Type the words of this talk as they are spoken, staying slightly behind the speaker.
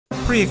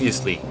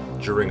Previously,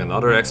 during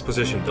another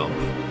exposition dump.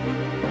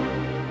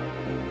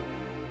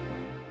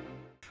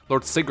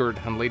 Lord Sigurd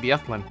and Lady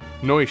Ethlyn,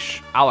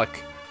 Noish,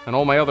 Alec, and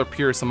all my other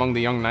peers among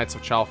the young knights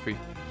of Chalfie.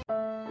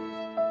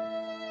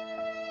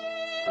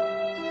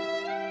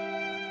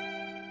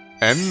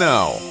 And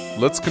now,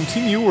 let's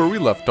continue where we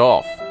left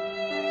off.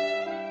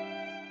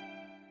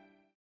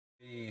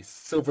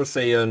 Silver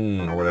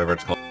Saiyan, or whatever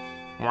it's called.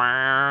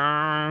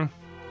 Wah.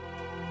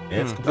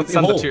 Yeah, it's Let's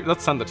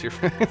send the tear.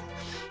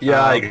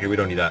 Yeah, I agree, we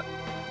don't need that.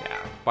 Yeah,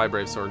 bye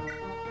Brave Sword.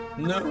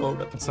 No,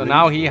 that's So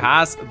now he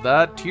has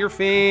the tear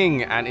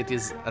thing, and it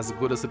is as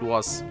good as it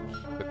was.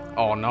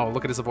 Oh no,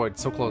 look at his avoid,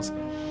 so close.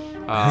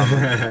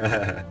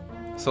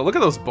 So look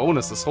at those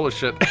bonuses, holy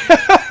shit.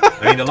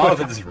 I mean, a lot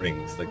of it is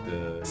rings, like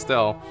the...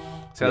 Still.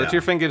 So yeah, the tear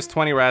thing gives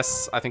 20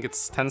 res, I think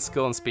it's 10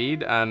 skill and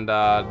speed, and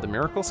the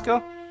miracle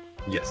skill?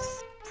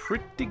 Yes.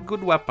 Pretty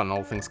good weapon,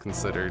 all things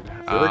considered.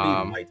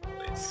 30 might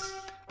place.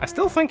 I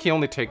still think he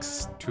only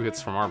takes 2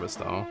 hits from Arbus,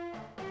 though.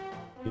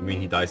 You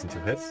mean he dies in 2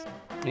 hits?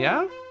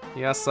 Yeah?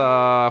 He has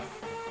 40...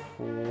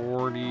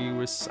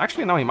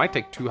 Actually, no, he might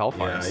take 2 hellfires.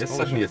 Yeah, he has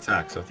secondary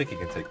attack, so I think he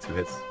can take 2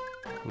 hits.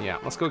 Yeah,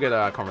 let's go get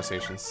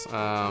conversations.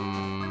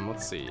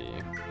 Let's see.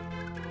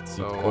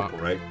 So,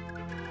 Corporal, right?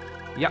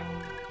 Yeah.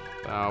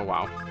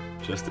 Wow.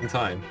 Just in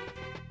time.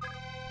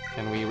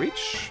 Can we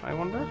reach, I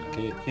wonder?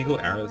 Can you go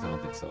arrows? I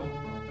don't think so.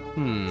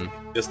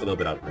 Just a little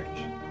bit out of range.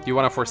 Do you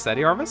want to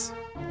Forseti Arvis?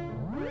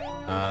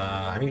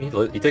 I mean,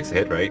 he takes a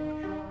hit, right?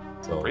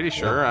 So Pretty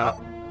sure.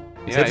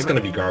 His hit's gonna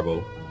be Garbo.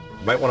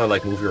 You might want to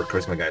like move your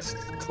charisma guys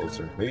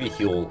closer. Maybe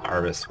heal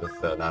Arvis with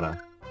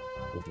Nana.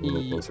 Move a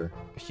little closer.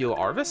 Heal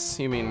Arvis?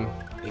 You mean?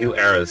 Heal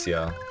Aris,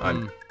 yeah.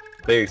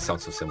 They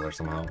sound so similar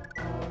somehow.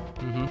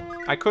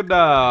 I could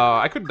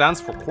dance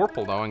for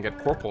Corporal though and get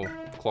Corporal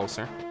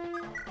closer.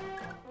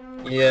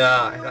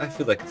 Yeah, I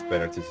feel like it's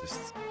better to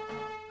just...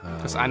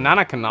 Because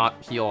Nana cannot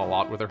heal a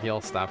lot with her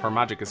heal staff. Her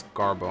magic is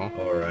Garbo.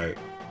 Alright.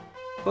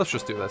 Let's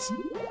just do this.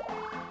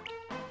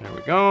 There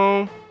we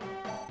go.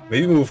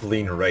 Maybe move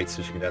Lean right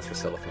so she can dance for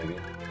Seliph, maybe.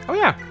 Oh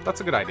yeah,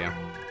 that's a good idea.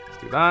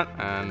 Let's do that,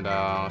 and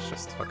let's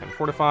just fucking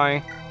fortify.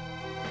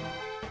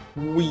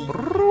 Wee.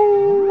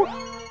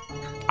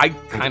 I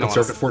kind of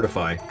want to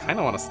fortify. Kind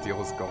of want to steal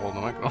his gold.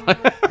 I'm not gonna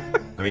lie.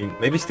 I mean,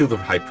 maybe steal the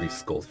High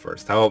Priest's gold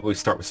first. How about we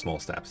start with small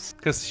steps?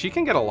 Because she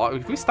can get a lot.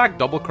 If we stack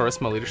double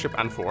charisma, leadership,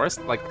 and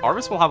forest, like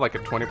Arvis will have like a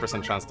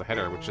 20% chance to hit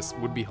her, which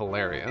would be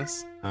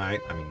hilarious.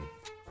 Alright, I mean,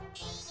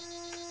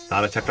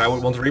 not a chapter I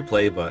would want to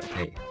replay, but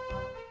hey,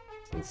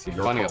 it's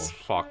your funny call. as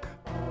fuck.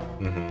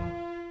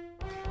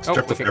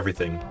 Stripped of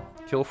everything.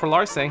 Kill for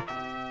Larce.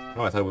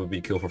 Oh, I thought it would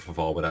be kill for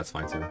Faval, but that's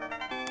fine too.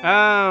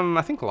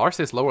 I think Larce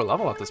is lower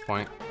level at this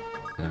point.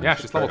 Yeah,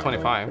 she's level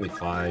 25.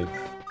 25.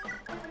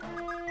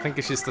 I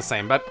think she's the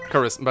same, but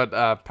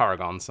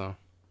Paragon, so.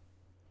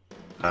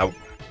 I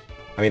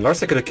mean,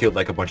 Larsa could have killed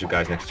like a bunch of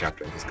guys next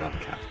chapter and just gotten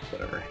capped,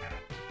 whatever.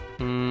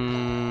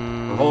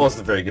 Faval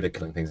isn't very good at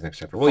killing things next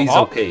chapter. Well, he's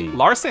okay.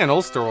 Larsa and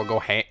Ulster will go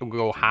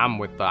ham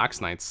with the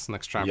Axe Knights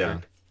next chapter. Yeah,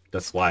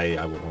 that's why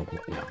I would want.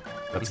 Yeah,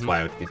 that's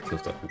why I would get kill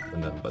stuff with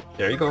them. But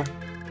there you go.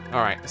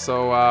 All right,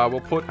 so we'll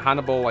put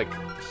Hannibal like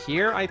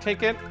here. I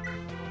take it.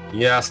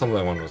 Yeah, something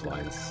along those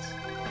lines.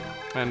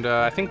 And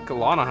I think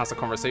Lana has a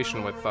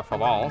conversation with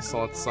Faval,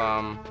 so let's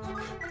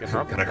get her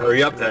up. Gotta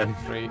hurry up then.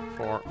 3,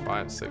 4,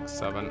 5, 6,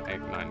 7,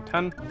 8, 9,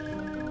 10.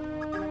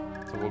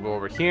 So we'll go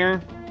over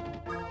here.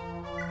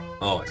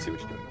 Oh, I see what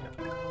you're doing.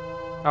 Yeah.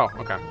 Oh,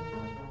 okay.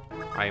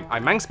 I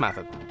Manx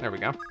method. There we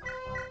go.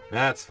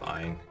 That's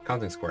fine.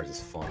 Counting squares is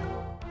fun.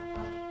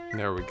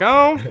 There we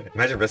go.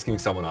 Imagine rescuing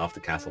someone off the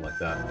castle like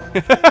that.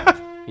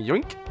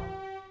 Yoink.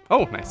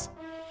 Oh, nice.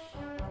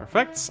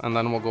 Perfect. And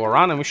then we'll go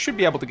around, and we should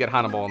be able to get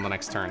Hannibal in the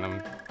next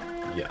turn.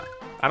 Yeah.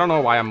 I don't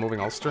know why I'm moving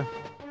Ulster.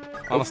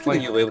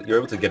 Honestly, you're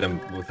able to get him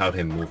without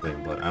him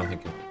moving, but I don't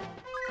think.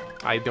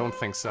 I don't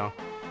think so.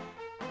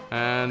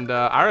 And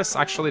Aris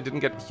actually didn't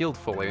get healed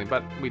fully,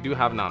 but we do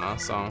have Nana,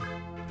 so.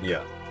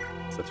 Yeah.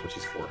 So that's what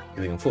she's for.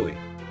 Healing him fully.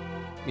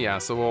 Yeah,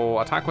 so we'll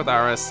attack with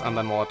Aris, and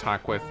then we'll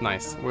attack with...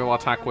 Nice. We'll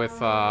attack with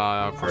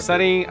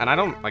Forseti, and I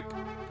don't, like...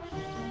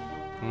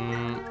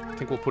 I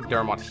think we'll put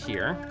Dermot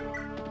here.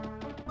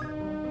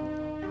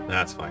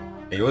 That's fine.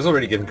 He was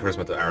already giving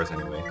charisma to Aris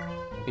anyway.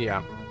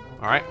 Yeah.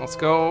 Alright, let's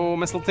go,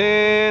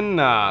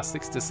 Mistleton!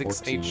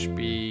 66 14.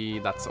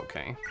 HP, that's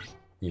okay.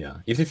 Yeah,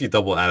 even if you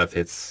double out of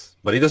hits.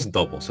 But he doesn't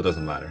double, so it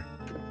doesn't matter.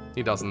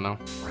 He doesn't know.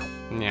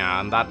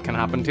 Yeah, and that can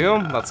happen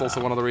too. That's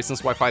also one of the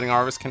reasons why fighting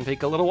Arvis can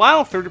take a little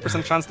while.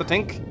 30% chance to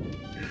tink.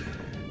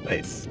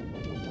 Nice.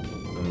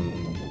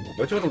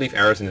 Don't you want to leave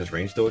Aris in his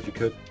range though, if you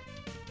could?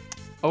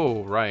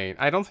 Oh, right.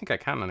 I don't think I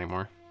can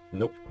anymore.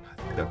 Nope. I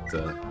think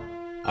that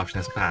option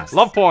has passed.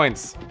 Love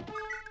points!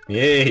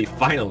 Yay,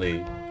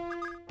 finally!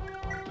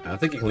 I don't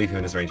think you can leave him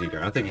in his range either.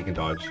 I don't think he can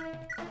dodge.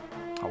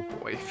 Oh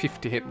boy,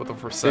 50 hit with the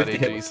Forseti. 50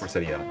 hit with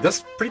Forseti, yeah.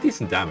 That's pretty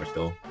decent damage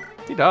though.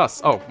 He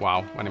does. Oh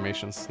wow,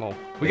 animations. Lol.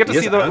 We get to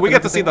see the we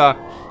get to see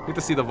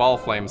the Vol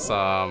Flames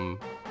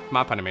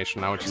map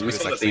animation now, which is pretty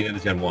sexy. We saw that in the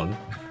Gen 1.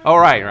 Oh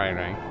right.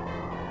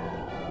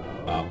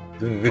 Wow,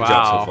 doing a good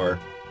job so far.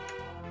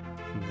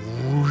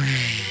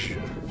 Whoosh.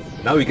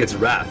 Now he gets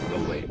Wrath.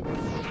 Oh wait.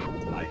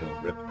 I heal.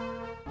 Rip.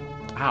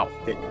 Ow.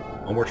 Okay,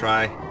 one more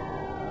try.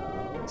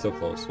 So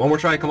close. One more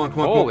try. Come on,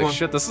 come on, Holy come on.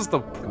 shit, this is the...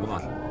 Come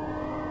on.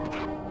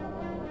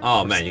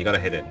 Oh man, you gotta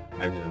hit it.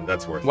 I mean,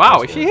 that's worth it.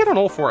 Wow, That's he worth hit on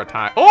all 4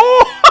 attacks.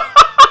 Oh!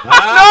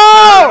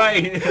 Ah,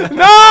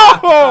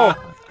 No!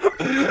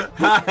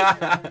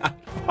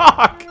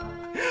 Fuck!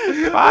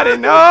 Buddy,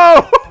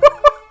 no!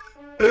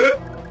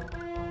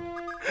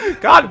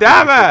 God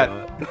damn it!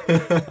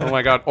 Oh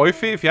my god,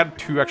 Oifi, if he had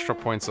 2 extra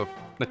points of...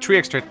 The 3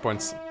 extra hit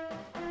points,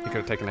 he could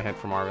have taken a hit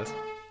from Arvis.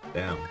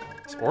 Damn.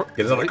 Or,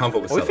 Get another combo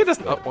with Oifi Seliph.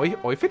 doesn't,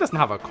 Oifi doesn't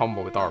have a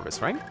combo with Arvis,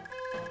 right?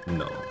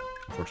 No,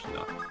 unfortunately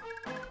not.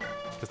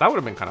 Because that would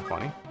have been kind of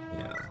funny.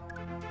 Yeah.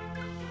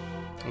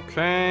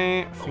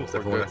 Okay. I think Almost we're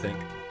everyone, I good. think.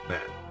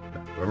 Man.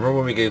 Remember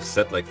when we gave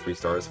Set like 3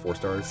 stars, 4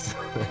 stars?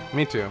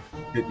 Me too.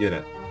 Good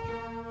unit.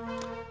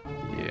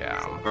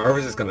 Yeah.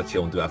 Arvis is gonna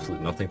chill and do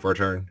absolutely nothing for a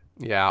turn.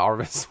 Yeah,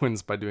 Arvis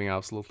wins by doing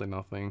absolutely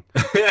nothing.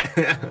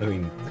 I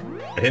mean,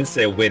 I didn't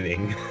say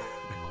winning.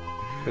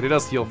 But he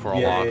does heal for a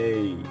lot.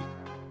 Yay!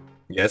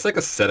 Yeah, it's like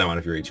a set amount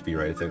of your HP,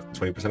 right? It's like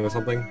 20% or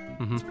something.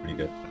 Mm-hmm. It's pretty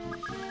good.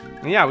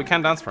 Yeah, we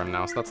can dance for him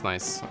now, so that's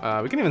nice.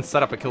 We can even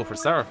set up a kill for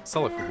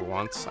Seliph if we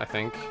want, I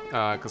think.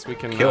 Because we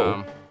can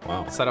Kill?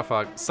 Wow. set up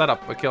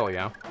a kill,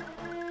 yeah.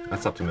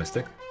 That's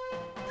optimistic.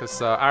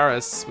 Because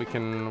Aris, we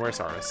can... Where's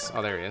Aris?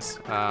 Oh, there he is.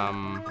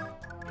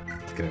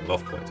 He's getting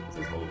love points with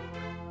his whole...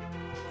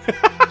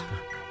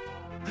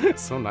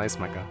 So nice,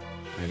 Mecha.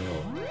 I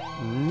know.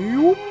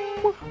 Nope.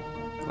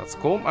 That's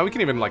cool. We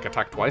can even, like,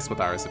 attack twice with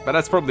Aris. But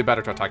that's probably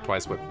better to attack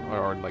twice with...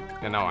 Or,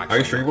 like, no, actually... Are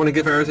you sure you want to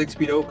give Aris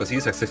HP though? Because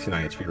he's at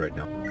 69 HP right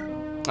now.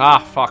 Ah,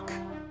 fuck.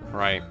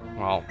 Right.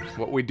 Well,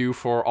 what we do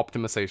for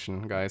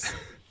optimization, guys.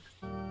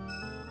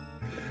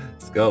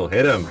 Let's go.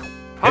 Hit him.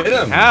 Fucking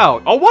Hit him.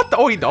 hell. Oh, what the?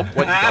 Oh, he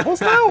doubles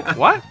now?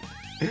 What?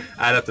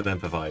 Add up to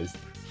empathize.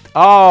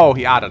 Oh,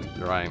 he added.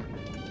 Right.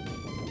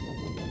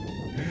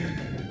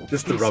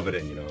 Just to rub it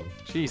in, you know.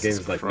 Jesus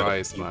Game's like,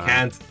 Christ, no, man. you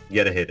can't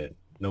get a hit in,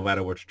 no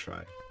matter what you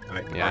try.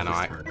 Alright, Yeah, no,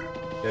 turn. You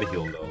gotta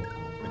heal though.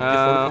 Did you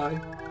fortify?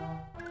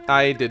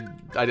 I did.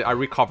 I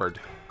recovered.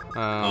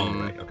 Oh,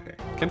 right, okay.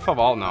 Can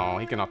Faval? No,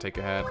 he cannot take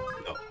a hit.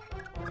 No.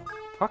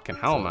 Fucking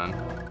hell, man.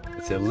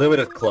 It's a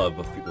limited club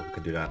of people who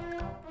can do that.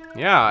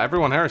 Yeah,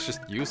 everyone here is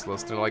just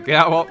useless. They're like,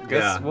 yeah, well,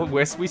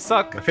 guess we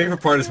suck. My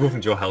favorite part is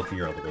moving Joe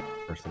healthier out of the way,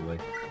 personally.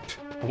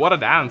 What a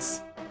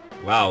dance.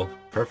 Wow,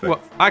 perfect.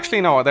 Well,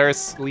 actually, no,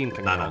 there's Lean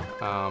can Nana.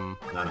 go.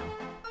 Nana.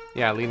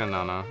 Yeah, Lean and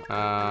Nana.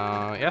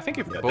 Yeah, I think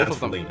if Yeah, both that's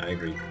of them... Lean, I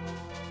agree.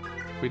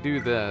 If we do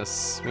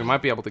this, we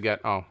might be able to get...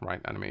 Oh, right,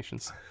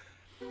 animations.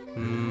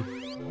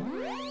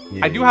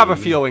 I do have a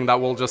feeling that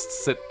we'll just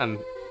sit and...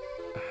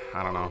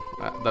 I don't know.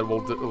 That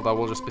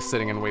we'll just be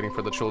sitting and waiting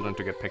for the children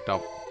to get picked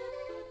up.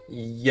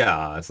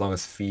 Yeah, as long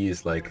as Fee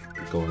is like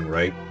going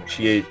right,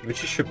 which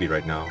she should be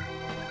right now.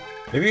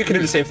 Maybe we can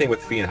do the same thing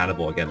with Fee and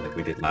Hannibal again, like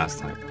we did last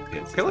time.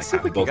 Okay, let's see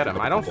if we can get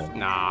him. I don't...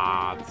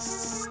 Nah,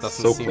 this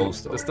doesn't So seem...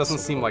 close, though. This doesn't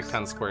So seem like close.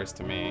 10 squares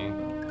to me.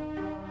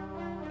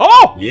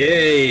 Oh!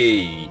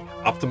 Yay!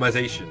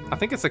 Optimization. I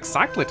think it's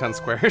exactly 10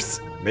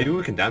 squares. Maybe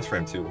we can dance for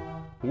him too.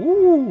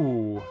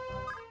 Ooh.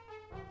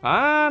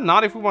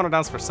 Not if we want to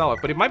dance for Seliph,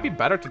 but it might be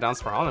better to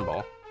dance for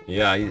Hannibal.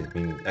 Yeah, I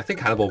mean, I think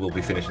Hannibal will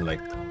be finishing like...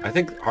 I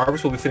think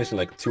Harvest will be finishing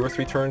like 2 or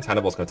 3 turns.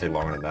 Hannibal's gonna take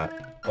longer than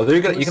that. Although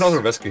you can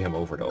also rescue him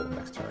over though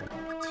next turn.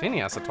 Finny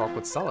has to talk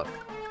with Seliph.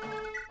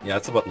 Yeah,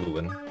 it's about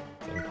Lewin, I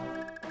think.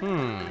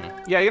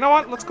 Yeah, you know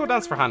what? Let's go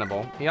dance for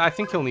Hannibal. Yeah, I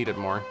think he'll need it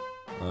more.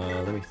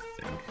 Let me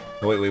think.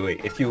 Oh,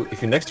 wait. If you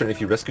next turn,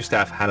 if you rescue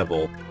staff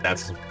Hannibal,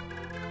 dances... I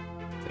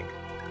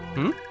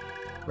think.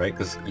 Right?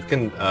 Because you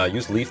can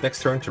use Leaf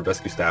next turn to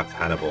rescue staff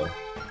Hannibal,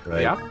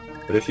 right? Yeah.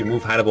 But if you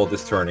move Hannibal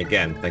this turn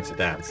again, thanks to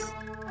dance,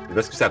 the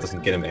rescue staff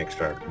doesn't get him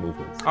extra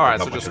movement. Alright,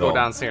 Not so much just at go all.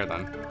 dance here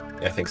then.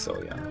 Yeah, I think so,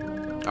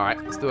 yeah.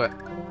 Alright, let's do it.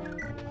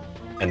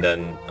 And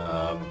then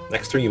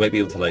next turn you might be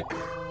able to like... Do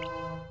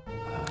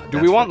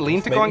dance we for want Lean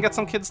Leaf, to go and maybe? get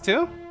some kids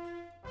too?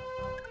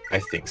 I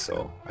think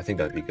so. I think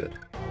that'd be good.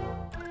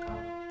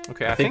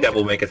 Okay, I think that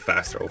will make it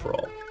faster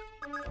overall.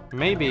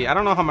 maybe. I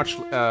don't know how much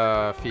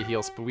Fee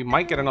heals, but we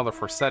might get another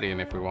Forsetti in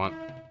if we want.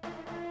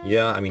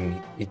 Yeah, I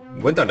mean, he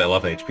went down to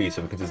 11 HP,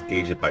 so we can just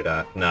gauge it by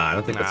that. Nah, I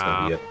don't think that's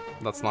gonna be it.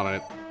 That's not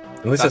it.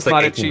 Unless That's it's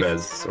not like it, 18 Chief.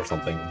 res or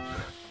something.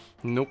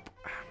 Nope.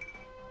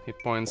 Hit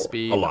points,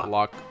 speed, a lot.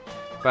 luck.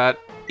 But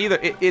either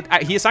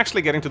he's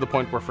actually getting to the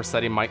point where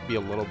Forsetti might be a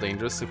little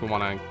dangerous if we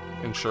want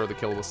to ensure the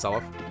kill with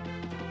Seliph.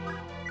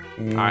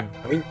 Alright.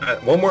 I mean,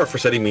 one more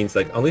Forsetti means,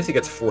 like, unless he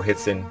gets 4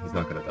 hits in, he's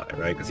not gonna die,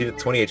 right? Because he did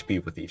 20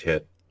 HP with each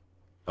hit.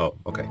 Oh,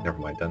 okay, never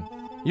mind then.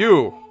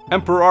 You,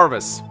 Emperor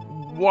Arvis.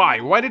 Why?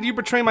 Why did you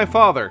betray my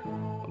father?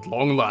 At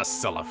long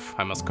last, Seliph,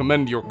 I must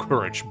commend your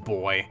courage,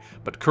 boy.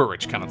 But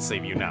courage cannot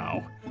save you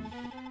now.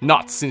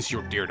 Not since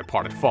your dear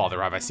departed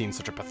father have I seen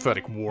such a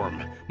pathetic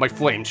worm. My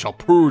flame shall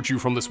purge you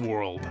from this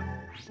world.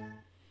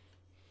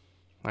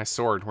 Nice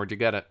sword. Where'd you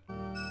get it?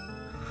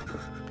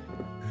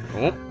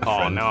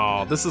 Oh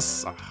no, this is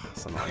so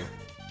annoying.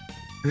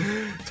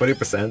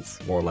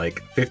 20%, more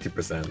like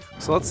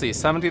 50%. So let's see,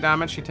 70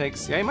 damage he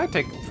takes. Yeah, he might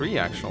take 3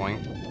 actually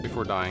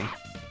before dying.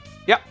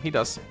 Yeah, he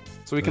does.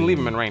 So we can leave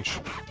him in range.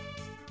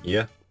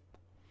 Yeah.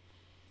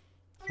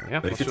 So,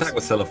 yeah. But if you attack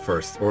with Seliph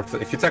first, or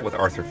if you attack with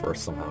Arthur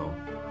first somehow,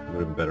 you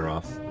would have been better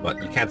off.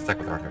 But you can't attack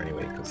with Arthur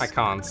anyway. Cause... I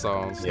can't,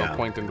 so there's no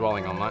point in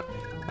dwelling on that.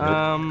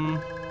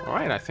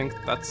 Alright, I think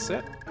that's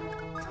it.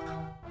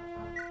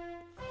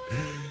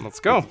 Let's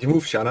go. Did you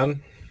move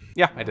Shannon?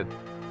 Yeah, I did.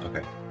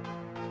 Okay.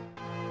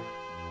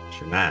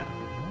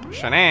 Shenanigans.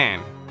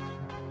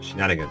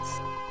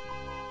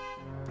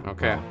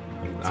 Okay.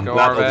 Well, I'm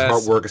glad all this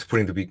hard work is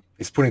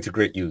putting to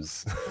great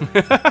use.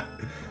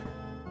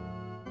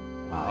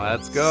 Wow,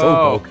 let's go. So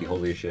bulky,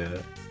 holy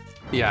shit.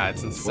 Yeah,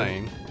 it's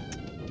insane.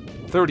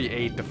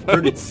 38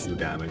 defense. 32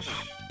 damage.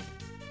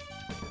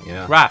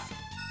 Yeah. Wrath.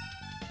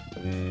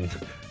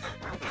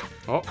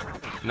 Oh,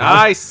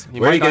 nice.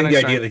 Where are you getting the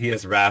idea that he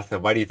has Wrath,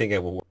 and why do you think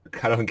it will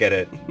work? I don't get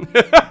it.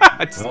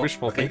 It's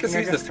wishful thinking. Can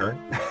you use this turn?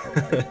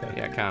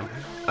 Yeah, I can.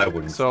 I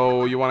wouldn't.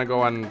 So you want to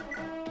go and...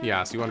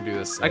 Yeah, so you want to do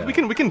this. Yeah. We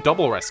can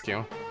double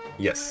rescue.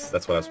 Yes,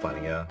 that's what I was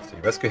planning, yeah. So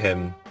you rescue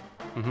him.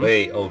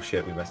 Wait, oh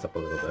shit, we messed up a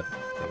little bit.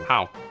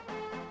 How?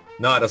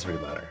 No, it doesn't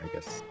really matter, I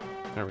guess.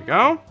 There we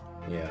go.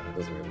 Yeah, it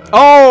doesn't really matter.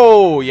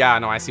 Oh, yeah,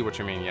 no, I see what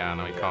you mean. Yeah,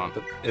 no, you can't.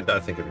 I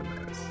think it really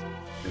matters.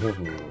 You move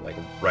him, like,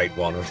 right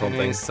one or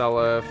something.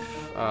 Seliph,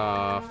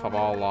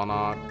 Fabal,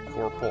 Lana,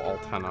 Corporal,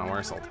 Altena.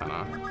 Where's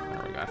Altena?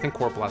 There we go. I think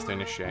Corporal has to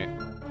initiate.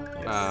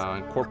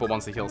 Yes. Corporal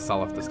wants to heal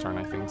Seliph this turn,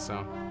 I think,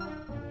 so.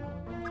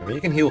 I mean,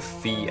 you can heal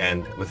Fee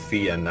with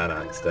Fee and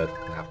Nana instead.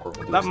 Have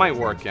Corporal do that might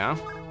work, yeah.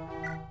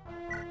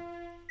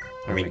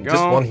 I mean,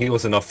 just one heal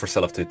is enough for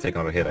Seliph to take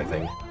another hit, I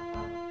think.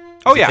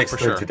 Oh yeah, he takes for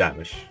 32 sure.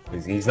 damage.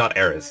 He's not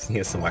Eris. He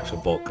has some actual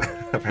bulk,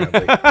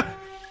 apparently.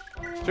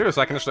 True,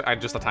 so I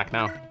just attack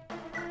now.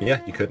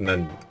 Yeah, you could, and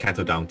then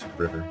Kanto down to the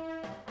river.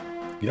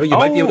 You know, you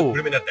might be able to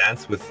put him in a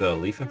dance with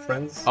Leaf and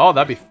friends. Oh,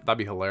 that'd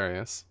be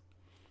hilarious.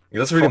 It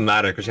doesn't really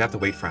matter because you have to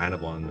wait for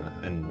Hannibal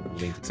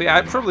and Link. So yeah,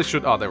 I probably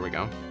should. Oh, there we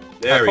go.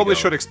 I probably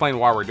should explain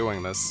why we're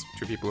doing this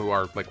to people who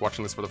are like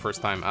watching this for the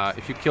first time.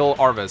 If you kill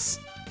Arvis,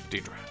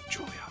 Deidre,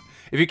 Julia.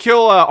 If you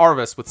kill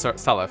Arvis with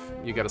Seliph,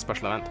 you get a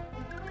special event.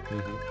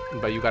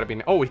 But you gotta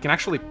be. Oh, he can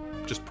actually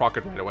just proc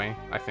it right away.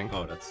 I think.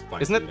 Oh, that's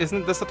fine.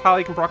 Isn't this the tile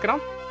you can proc it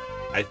on?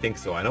 I think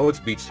so. I know it's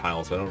beach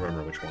tiles, but I don't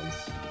remember which ones.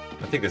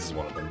 I think this is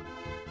one of them.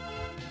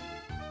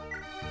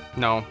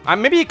 No,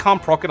 maybe you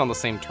can't proc it on the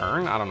same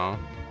turn. I don't know.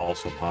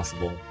 Also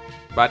possible.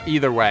 But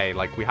either way,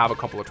 like we have a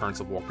couple of turns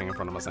of walking in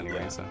front of us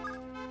anyway. So.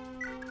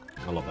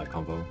 I love that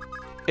combo.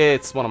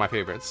 It's one of my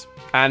favorites.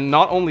 And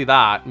not only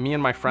that, me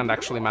and my friend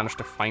actually managed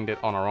to find it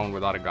on our own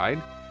without a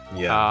guide.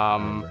 Yeah.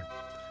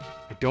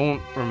 I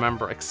don't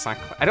remember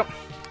exactly.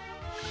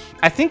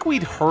 I think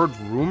we'd heard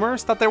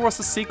rumors that there was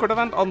a secret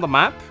event on the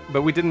map,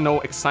 but we didn't know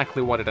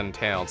exactly what it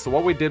entailed. So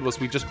what we did was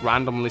we just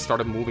randomly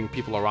started moving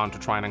people around to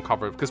try and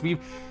uncover it, because we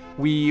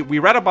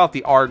read about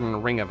the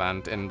Arden Ring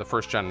event in the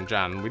first gen.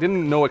 We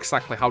didn't know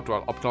exactly how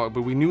to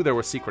but we knew there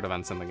were secret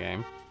events in the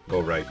game.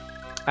 Oh, right.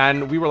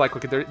 And we were like,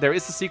 okay, there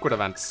is a secret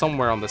event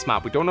somewhere on this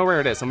map. We don't know where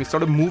it is. And we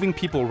started moving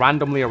people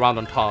randomly around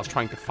on tiles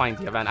trying to find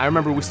the event. I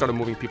remember we started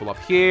moving people up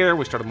here.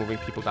 We started moving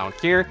people down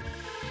here.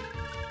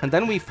 And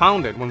then we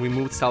found it when we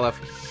moved Seliph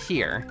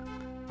here.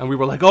 And we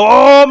were like,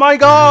 oh my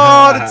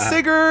god, it's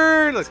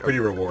Sigurd! Like, it's pretty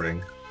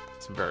rewarding.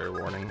 It's very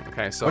rewarding.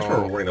 Okay, so... Much more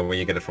rewarding than when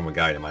you get it from a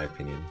guide, in my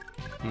opinion.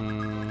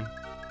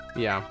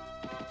 Yeah.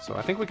 So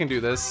I think we can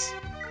do this.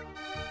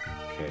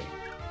 Okay.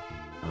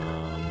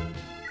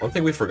 One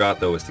thing we forgot,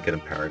 though, is to get him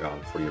Paragon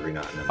for the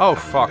arena. And then oh,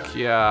 fuck,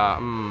 yeah.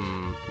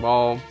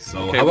 Well,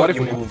 so okay, how what about if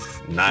you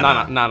move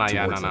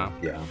Nana?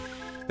 Yeah.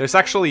 There's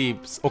actually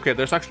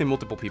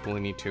multiple people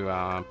who need to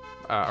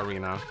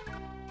arena.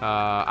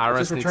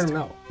 Aris needs to...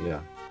 now.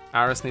 Yeah.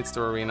 Aris needs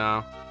to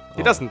arena.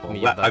 He doesn't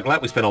need that. I'm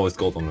glad we spent all his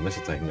gold on the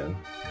missile thing, then.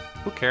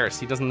 Who cares?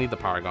 He doesn't need the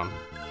Paragon.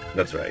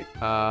 That's right.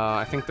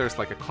 I think there's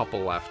like a couple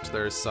left.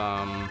 There's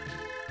Hannibal.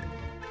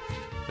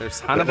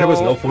 There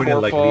was no point in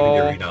like leaving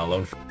the arena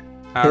alone.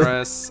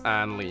 Aris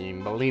and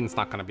Lean, but Lean's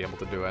not gonna be able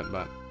to do it.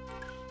 But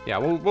yeah,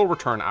 we'll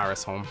return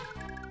Aris home.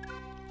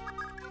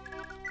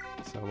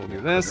 So we'll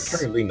do this.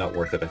 Returning Lean not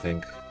worth it, I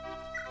think.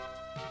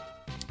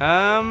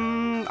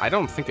 I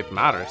don't think it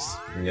matters.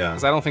 Yeah.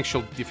 Because I don't think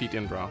she'll defeat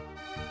Indra.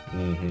 I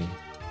mean,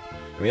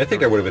 I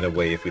think there would have been a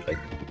way if we like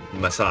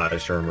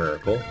massaged her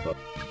miracle, but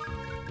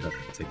that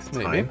takes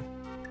time.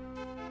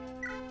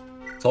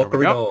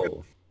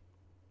 Talkarino.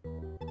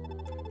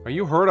 Are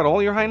you hurt at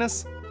all, Your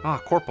Highness? Ah,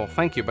 Corporal,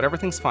 thank you, but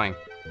everything's fine.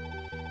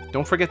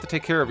 Don't forget to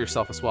take care of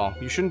yourself as well.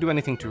 You shouldn't do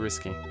anything too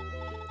risky.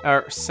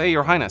 Say,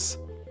 Your Highness.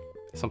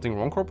 Something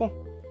wrong, Corporal?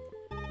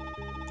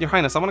 Your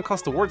Highness, I want to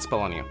cast a word spell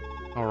on you.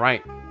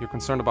 Alright, you're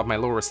concerned about my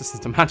low resistance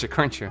to magic,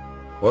 aren't you?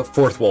 What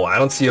fourth wall? I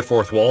don't see a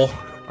fourth wall.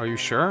 Are you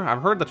sure?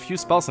 I've heard that few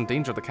spells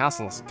endanger the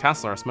castle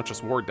as much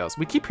as ward does.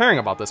 We keep hearing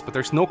about this, but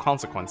there's no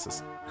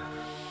consequences.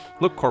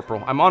 Look,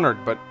 Corporal, I'm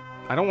honored, but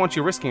I don't want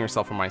you risking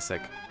yourself for my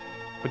sake.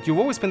 But you've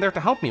always been there to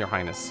help me, Your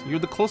Highness. You're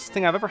the closest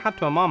thing I've ever had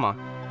to a mama.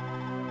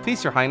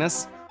 Please, Your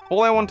Highness,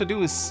 All I want to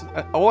do is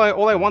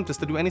all I want is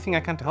to do anything I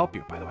can to help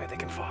you. By the way, they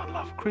can fall in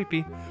love.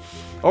 Creepy.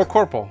 Oh,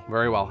 Corporal.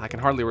 Very well. I can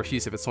hardly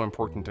refuse if it's so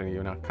important to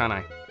you now, can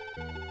I?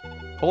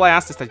 All I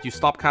ask is that you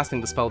stop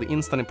casting the spell the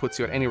instant it puts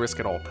you at any risk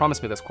at all.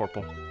 Promise me this,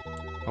 Corporal.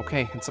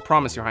 Okay, it's a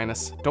promise, Your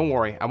Highness. Don't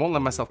worry, I won't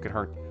let myself get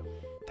hurt.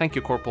 Thank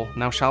you, Corporal.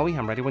 Now shall we?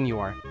 I'm ready when you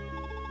are.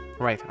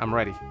 Right, I'm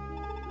ready.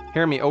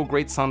 Hear me, O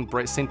great son,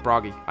 Saint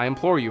Bragi. I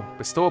implore you,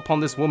 bestow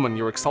upon this woman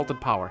your exalted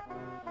power.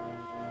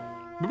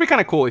 It would be kind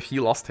of cool if he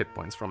lost hit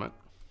points from it.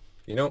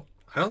 You know,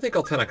 I don't think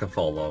Altena can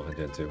fall in love in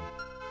Gen 2.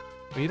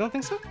 Oh, you don't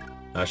think so?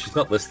 She's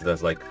not listed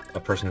as, like, a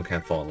person who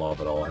can't fall in love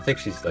at all. I think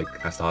she's, like,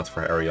 has the hots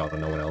for Arion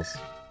and no one else.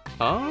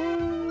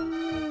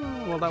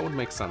 Oh, well, that would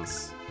make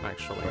sense,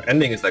 actually. Her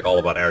ending is, like, all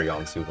about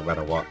Arion, too, no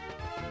matter what.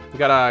 We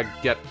gotta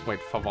get... Wait,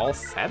 Faval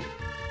said?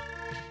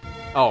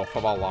 Oh,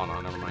 Faval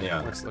Lana, never mind.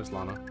 Yeah. There's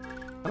Lana.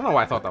 I don't know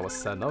why I thought that was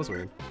said. That was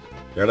weird.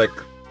 They're, like,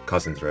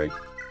 cousins, right?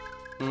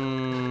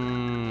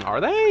 Are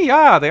they?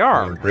 Yeah, they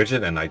are.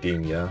 Bridget and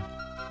Ideen, yeah.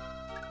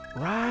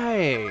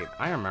 Right.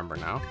 I remember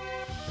now.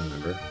 I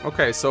remember.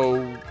 Okay,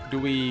 so do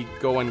we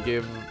go and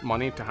give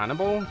money to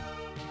Hannibal?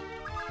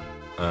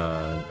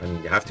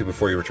 And you have to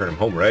before you return him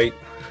home, right?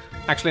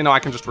 Actually, no, I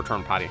can just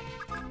return Patty.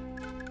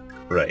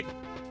 Right.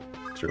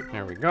 True.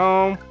 There we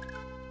go.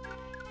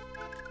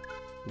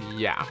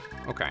 Yeah.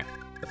 Okay.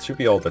 That should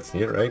be all that's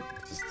needed, right?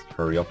 Just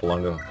hurry up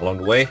along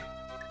the way.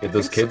 Get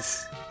those kids.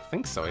 So. I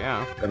think so,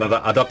 yeah. And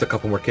adopt a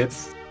couple more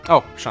kids.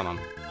 Oh, Shannon.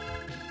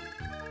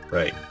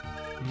 Right.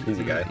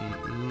 Easy guy.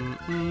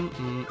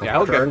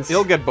 Yeah,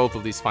 he'll get both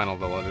of these final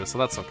villages, so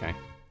that's okay.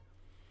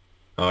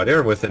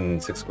 They're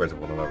within 6 squares of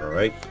one another,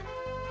 right?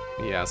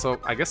 Yeah, so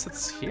I guess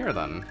it's here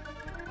then.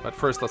 But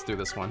first, let's do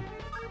this one.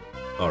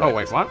 Right. Oh,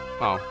 wait, what?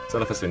 Oh. It's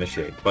not us to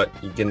initiate, but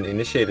you can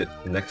initiate it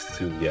next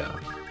to, yeah.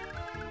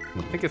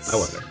 I think it's...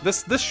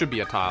 This should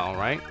be a tile,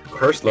 right?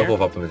 Cursed level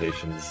of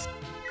optimizations.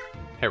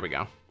 Here we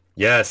go.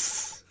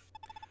 Yes!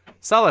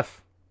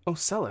 Seliph! Oh,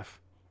 Seliph.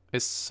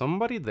 Is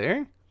somebody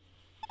there?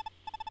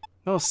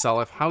 Oh,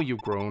 Seliph, how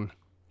you've grown.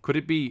 Could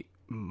it be...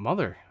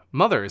 Mother?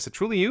 Mother, is it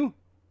truly you?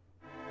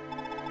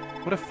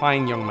 What a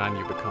fine young man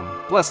you become.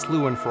 Bless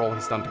Lewin for all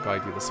he's done to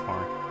guide you this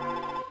far.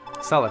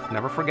 Seliph,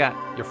 never forget,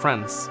 your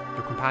friends,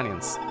 your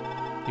companions.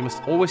 You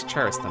must always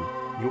cherish them.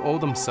 You owe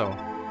them so.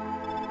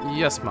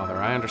 Yes, Mother,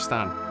 I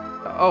understand.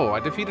 Oh, I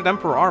defeated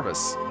Emperor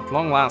Arvis. At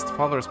long last,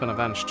 Father has been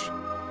avenged.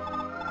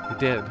 You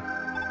did.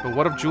 But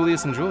what of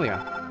Julius and Julia?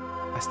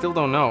 I still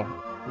don't know.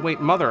 Wait,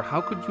 Mother,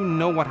 how could you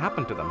know what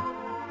happened to them?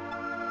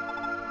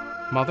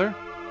 Mother?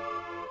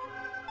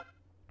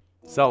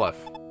 Seliph.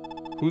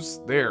 Who's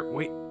there?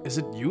 Wait, is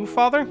it you,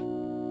 Father?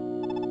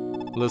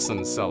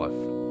 Listen,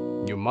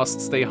 Seliph. You must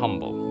stay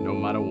humble, no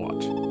matter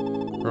what.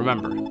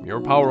 Remember,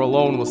 your power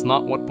alone was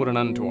not what put an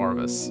end to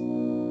Arvis.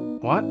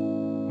 What?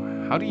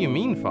 How do you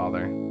mean,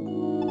 Father?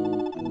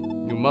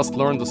 You must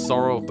learn the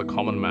sorrow of the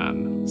common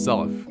man.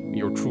 Seliph,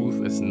 your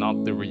truth is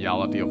not the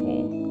reality of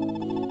all.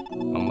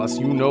 Unless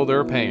you know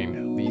their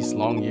pain, these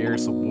long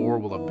years of war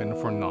will have been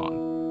for naught.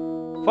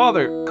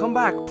 Father, come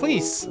back,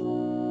 please!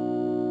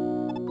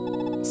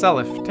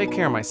 Seliph, take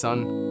care, my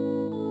son.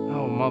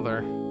 Oh,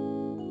 Mother.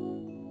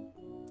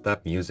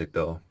 That music,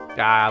 though.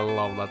 I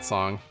love that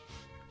song.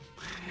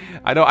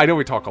 I know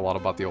we talk a lot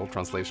about the old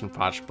translation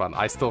patch, but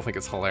I still think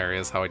it's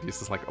hilarious how it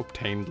uses, like,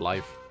 obtained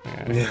life.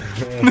 Yeah.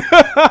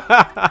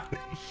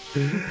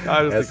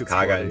 I just think it's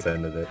Kaga funny.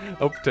 intended it.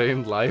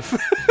 Obtained life.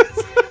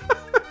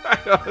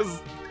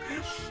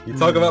 You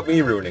talk about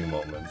me ruining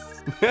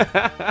moments.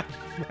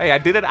 Hey, I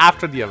did it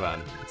after the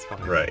event. It's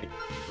fine. Right.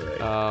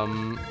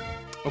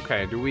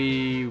 Okay, do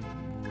we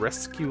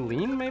rescue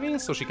Lean, maybe?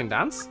 So she can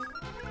dance?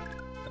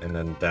 And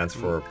then dance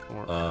for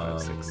 4,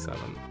 5, 6,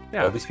 7.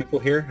 Yeah. all these people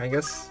here, I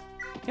guess?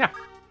 Yeah.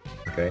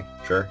 Okay,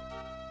 sure.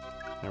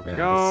 There we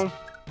go.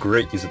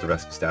 Great use of the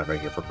rescue staff right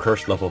here for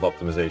cursed level of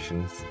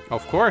optimizations.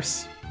 Of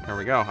course. There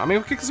we go. I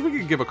mean, because we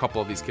could give a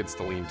couple of these kids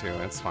to Lean too.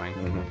 It's fine.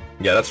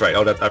 Yeah, that's right.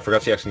 Oh, I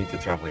forgot she actually needs to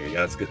travel here.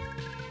 Yeah, that's good.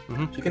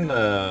 She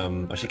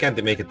can, she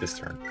can't make it this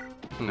turn.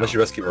 No. Unless you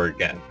rescue her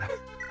again.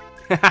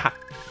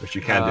 Which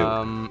you can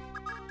do.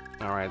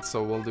 Alright,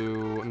 so we'll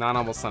do...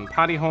 Nana will send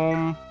Patty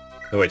home.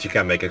 No, wait, she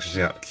can't make it.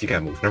 She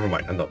can't move. Never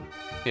mind, I'm done.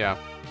 Yeah.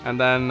 And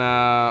then,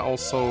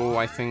 also,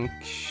 I think...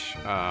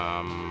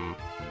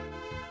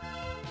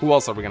 who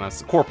else are we gonna...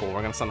 Corporal.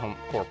 We're gonna send home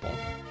Corporal.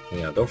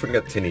 Yeah, don't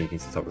forget Tinny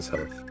needs to talk to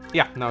Seliph.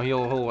 Yeah, no,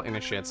 he'll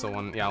initiate, so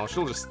when... Yeah,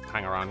 she'll just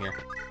hang around here.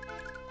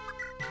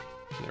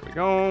 There we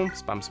go.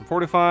 Spam some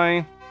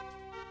Fortify.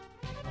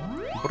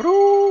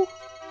 Broo!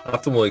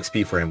 Optimal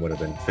XP for him would have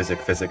been Physic,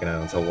 and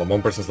then until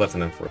one person's left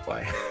and then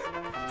Fortify.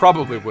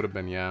 Probably would have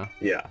been, yeah.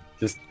 Yeah,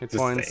 just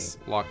points,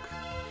 saying. luck.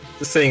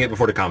 Just saying it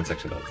before the comment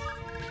section does.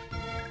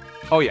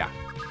 Oh, yeah.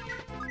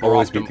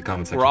 Always beat the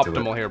comment section. We're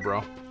optimal here,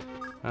 bro.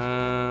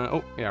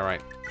 Oh, yeah,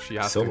 right. She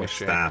has so to much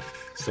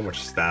staff. So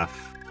much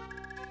staff.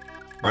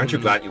 Aren't you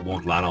glad you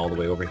won't land all the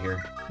way over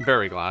here?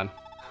 Very glad.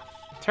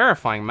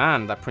 Terrifying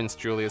man, that Prince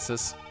Julius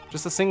is.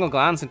 Just a single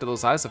glance into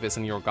those eyes of his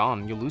and you're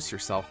gone. You lose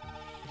yourself.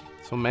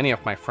 So many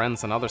of my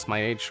friends and others my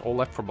age all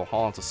left for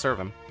Valhalla to serve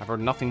him. I've heard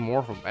nothing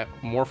more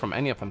from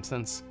any of them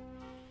since.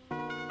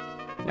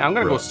 Yeah, I'm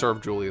gonna go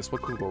serve Julius.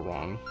 What could go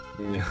wrong?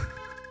 Yeah.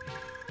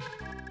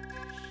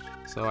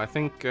 So I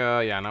think,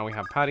 yeah, now we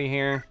have Patty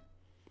here.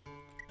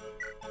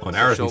 Oh, and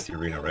Aris needs the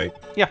arena, right?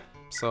 Yeah.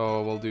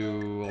 So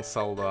we'll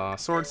sell the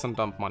swords and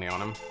dump money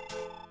on him.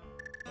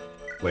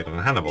 Wait, on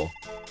Hannibal?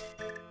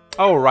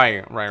 Oh,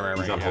 right.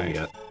 He's not home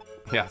yet.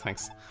 Yeah,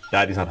 thanks.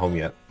 Daddy's not home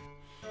yet.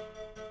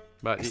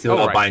 But He's still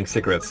out buying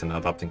cigarettes and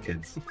adopting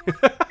kids.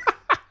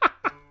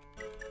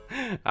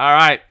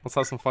 Alright, let's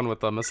have some fun with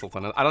the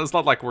Mistleton. It's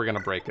not like we're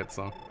gonna break it,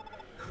 so...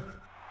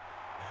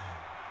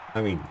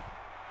 I mean,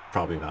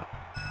 probably not.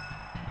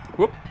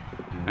 Whoop.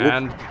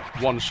 And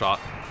one shot.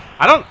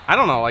 I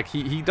don't know, like,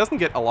 he doesn't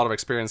get a lot of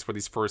experience for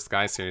these first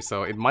guys here,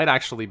 so it might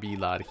actually be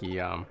that he,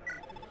 So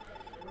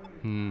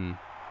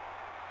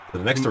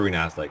the next arena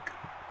has, like,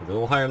 a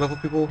little higher level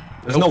people?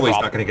 There's no way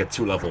he's not gonna get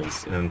 2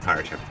 levels in an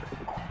entire chapter.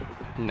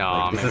 No,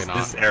 like, maybe not.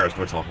 This is Aris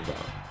we're talking about.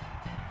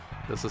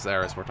 This is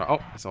Aris we're talking.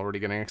 Oh, he's already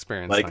getting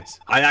experience. Like, nice.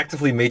 I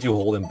actively made you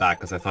hold him back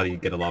because I thought he'd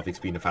get a lot of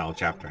XP in the final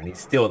chapter, and he's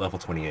still at level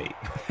 28.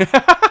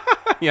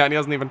 Yeah, and he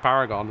hasn't even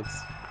Paragon. It's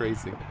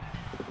crazy.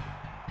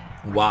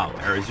 Wow,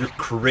 Aris, you're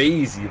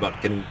crazy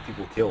about getting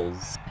people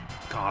kills.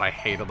 God, I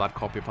hated that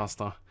copy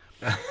pasta.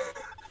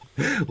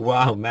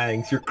 Wow,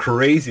 Mangs, you're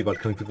crazy about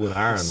killing people in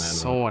Iron Man.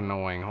 So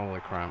annoying. Holy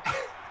crap.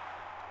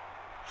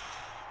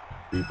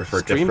 Do you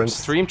prefer difference?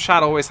 Stream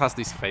chat always has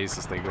these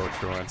phases they go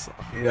through. And so.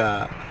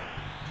 Yeah.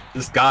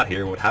 Just got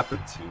here. What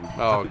happened to?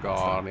 Oh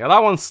god. Yeah,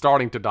 that one's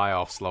starting to die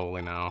off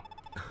slowly now.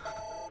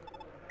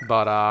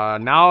 But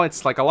now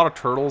it's like a lot of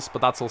turtles,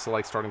 but that's also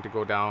like starting to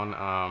go down.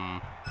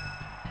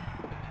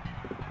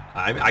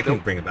 I can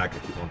bring it back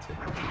if you want to.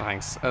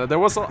 Thanks. There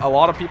was a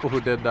lot of people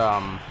who did.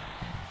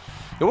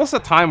 There was a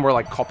time where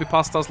like copy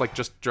pastas, like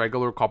just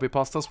regular copy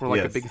pastas, were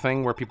like a big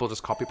thing where people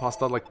just copy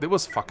pasta. Like it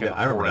was fucking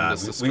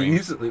horrendous to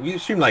stream. We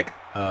streamed like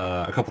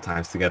a couple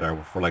times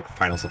together for like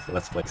finals of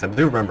Let's Plays. And I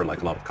do remember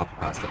like a lot of copy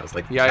pastas.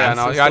 Like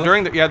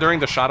during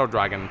the Shadow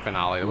Dragon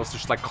finale, it was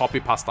just like copy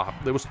pasta.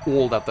 It was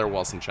all that there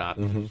was in chat.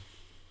 It's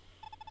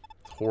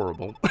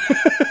horrible.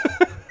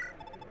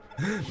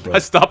 I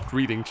stopped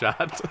reading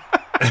chat.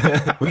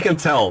 We can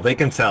tell. They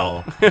can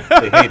tell. They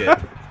hate it.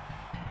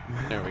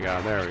 There we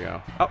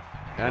go. Oh.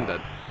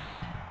 Ended.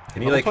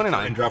 Can you like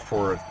and drop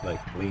for like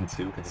lean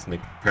 2? Can just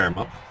pair him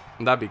up?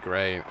 That'd be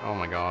great. Oh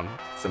my god.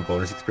 Some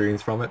bonus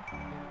experience from it.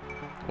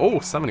 Oh,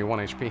 71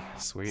 HP.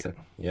 Sweet.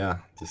 Yeah,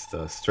 just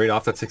straight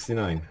off that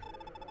 69.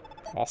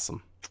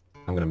 Awesome.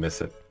 I'm gonna miss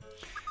it.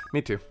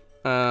 Me too.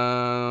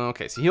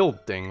 Okay, so he'll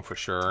ding for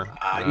sure.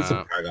 I need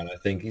some Paragon, I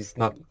think. He's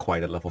not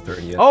quite at level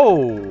 30 yet.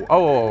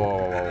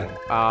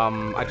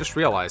 I just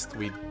realized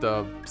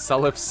the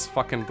Seliph's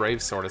fucking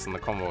Brave Sword is in the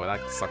combo.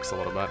 That sucks a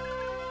little bit.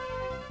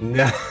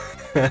 Yeah.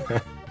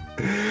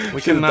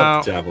 We can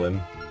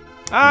javelin.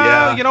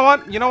 Yeah. You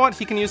know what?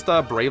 He can use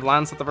the Brave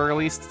Lance at the very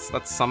least.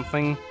 That's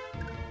something.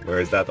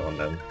 Where is that on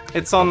then?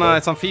 It's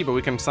on Fee, but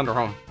we can send her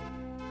home.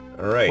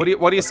 All right.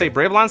 What do you say?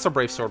 Brave Lance or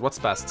Brave Sword? What's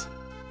best?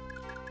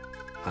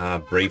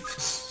 Brave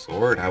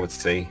Sword, I would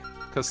say.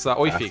 Because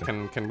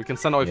Oifi we can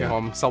send Oifi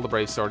home, sell the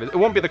Brave Sword. It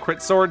won't be the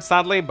crit sword,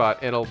 sadly,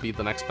 but it'll be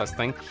the next best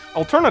thing.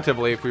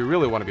 Alternatively, if we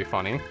really want to be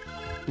funny,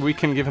 we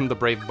can give him the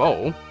Brave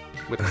Bow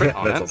with crit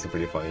on it. That's also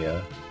pretty funny, yeah.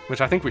 Which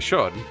I think we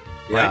should.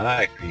 Yeah,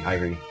 right? I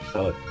agree.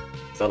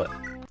 Sell it.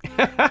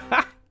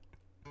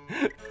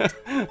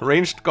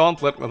 Ranged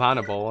Gauntlet with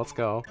Hannibal. Let's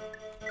go.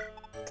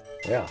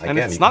 Yeah, and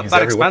it's not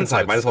that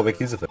expensive. Might as well make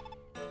use of it.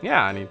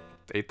 Yeah, I need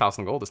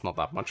 8,000 gold. It's not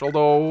that much.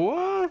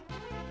 Although,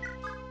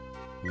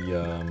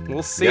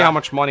 we'll see how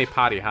much money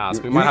Patty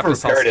has. We might have to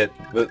sell it,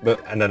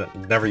 and then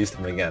never used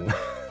them again.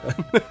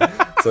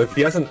 So if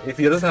he doesn't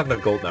have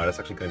enough gold now, that's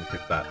actually going to be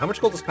pretty bad. How much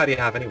gold does Patty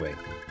have anyway?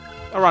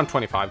 Around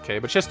 25k,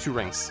 but she has 2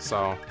 rings,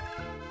 so.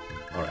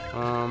 All right.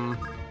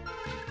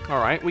 All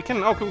right. We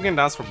can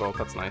dance for both.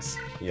 That's nice.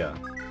 Yeah.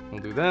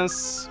 We'll do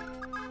this,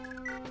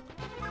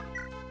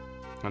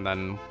 and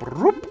then.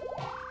 Whoop.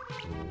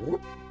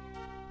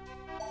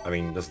 I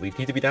mean, does Leaf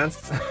need to be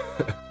danced?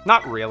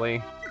 Not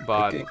really,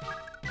 but. You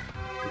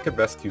could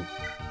rescue.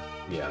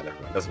 Yeah,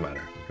 never mind. Doesn't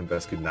matter. You can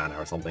rescue Nana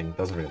or something.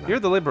 Doesn't really matter. You're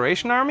the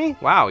Liberation Army?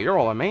 Wow, you're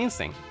all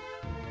amazing.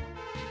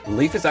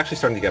 Leaf is actually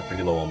starting to get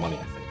pretty low on money,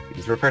 I think.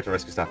 He's repaired the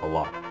rescue staff a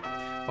lot.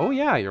 Oh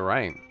yeah, you're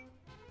right.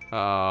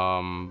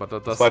 But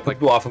that's so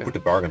people often put the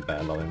bargain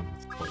band on him.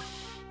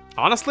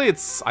 Honestly,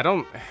 it's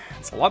a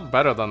lot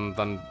better than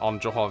on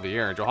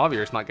Javier.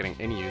 Javier's not getting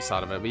any use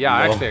out of it. But yeah,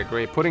 I actually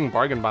agree. Putting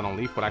bargain ban on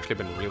Leaf would actually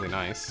have been really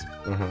nice.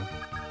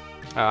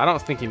 I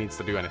don't think he needs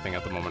to do anything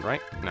at the moment,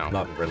 right? No.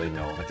 Not really,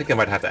 no. I think I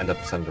might have to end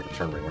up sending the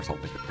return ring or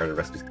something to prepare the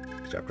rescue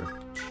chapter.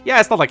 Yeah,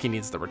 it's not like he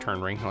needs the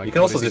return ring. Like, you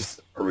can also just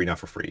arena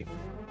for free,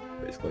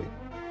 basically.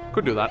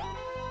 Could do that.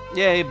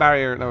 Yay,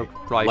 barrier, no,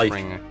 life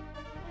ring.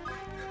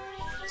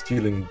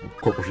 Stealing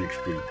corporate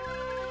XP.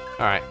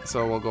 Alright,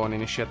 so we'll go and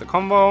initiate the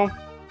combo.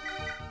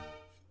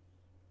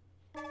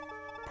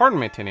 Pardon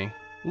me, Tinny.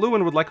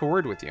 Lewin would like a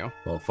word with you.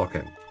 Well, fuck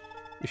him.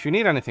 If you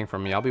need anything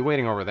from me, I'll be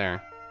waiting over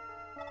there.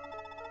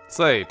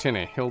 Say,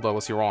 Tinny, Hilda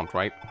was your aunt,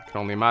 right? I can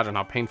only imagine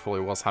how painful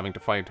it was having to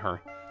fight her.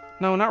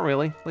 No, not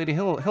really. Lady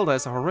Hilda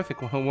is a horrific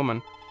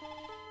woman.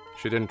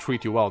 She didn't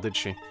treat you well, did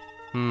she?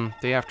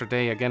 Day after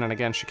day, again and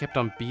again, she kept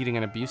on beating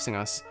and abusing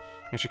us.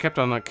 And she kept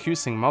on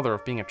accusing Mother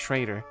of being a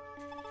traitor.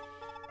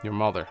 Your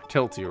mother,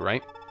 killed you,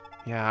 right?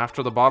 Yeah,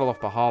 after the Battle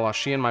of Bahala,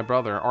 she and my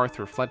brother,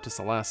 Arthur, fled to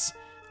Seliph.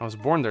 I was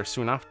born there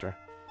soon after.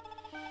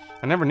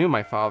 I never knew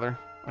my father.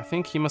 I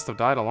think he must have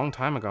died a long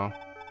time ago.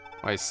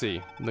 I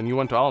see. Then you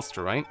went to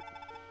Ulster, right?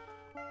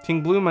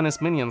 King Bloom and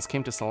his minions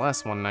came to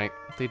Seliph one night.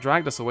 They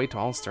dragged us away to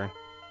Ulster.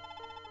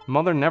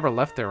 Mother never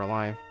left there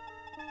alive.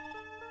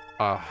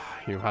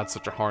 You've had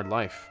such a hard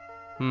life.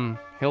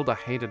 Hilda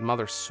hated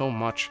Mother so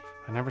much.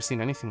 I never seen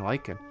anything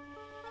like it.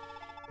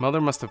 Mother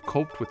must have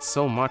coped with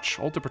so much,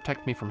 all to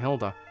protect me from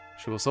Hilda.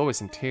 She was always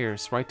in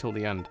tears, right till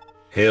the end.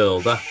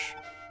 Hilda. Shh.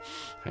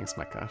 Thanks,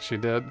 Mecca. She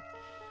did.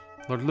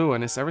 Lord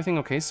Lewin, is everything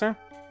okay, sir?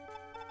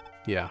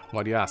 Yeah,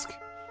 why do you ask?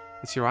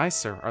 It's your eyes,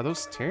 sir. Are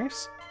those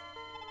tears?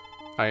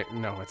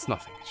 No, it's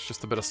nothing. It's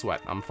just a bit of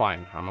sweat. I'm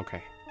fine. I'm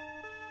okay.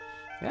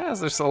 Yeah,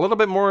 there's a little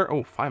bit more...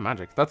 Oh, fire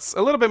magic. That's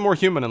a little bit more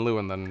human in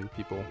Lewin than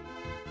people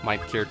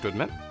might care to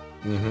admit.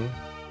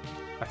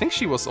 I think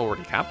she was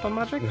already capped on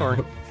magic,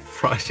 or...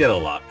 She had a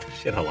lot.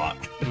 She had a lot.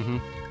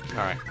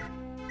 Alright.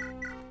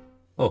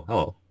 Oh,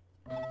 hello.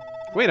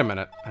 Wait a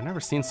minute. I've never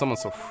seen someone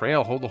so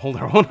frail hold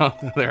their own out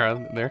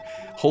there.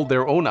 Hold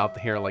their own out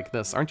here like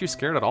this. Aren't you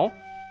scared at all?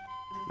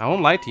 I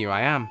won't lie to you,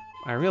 I am.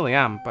 I really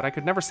am, but I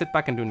could never sit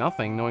back and do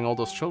nothing, knowing all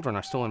those children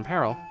are still in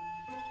peril.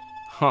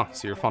 Huh,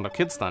 so you're fond of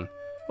kids then?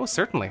 Oh,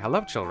 certainly. I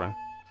love children.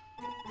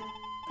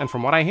 And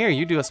from what I hear,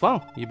 you do as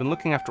well. You've been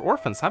looking after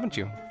orphans, haven't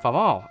you?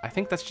 Faval, I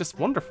think that's just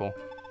wonderful.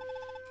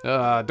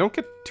 Don't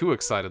get too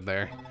excited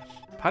there.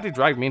 Patty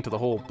dragged me into the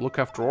whole look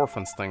after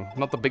orphans thing. I'm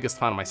not the biggest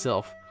fan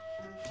myself.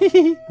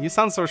 You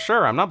sound so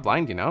sure. I'm not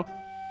blind, you know.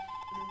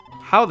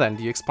 How then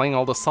do you explain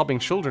all the sobbing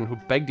children who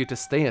begged you to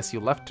stay as you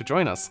left to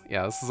join us?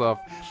 Yeah, this is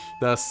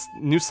the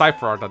new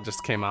cipher art that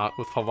just came out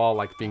with Faval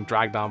like being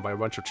dragged down by a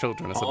bunch of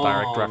children. It's a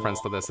direct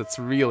reference to this. It's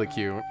really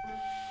cute.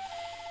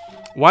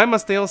 Why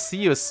must they all see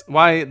you as...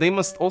 Why, they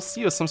must all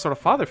see you as some sort of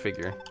father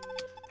figure.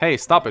 Hey,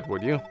 stop it,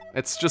 would you?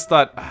 It's just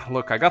that...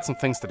 Look, I got some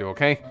things to do,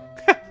 okay?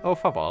 Oh,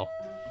 Faval.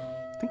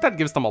 I think that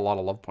gives them a lot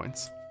of love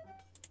points.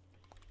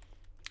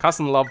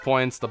 Cousin love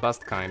points, the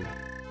best kind.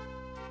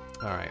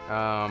 Alright,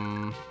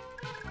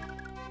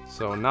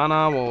 so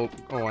Nana will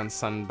go and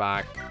send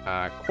back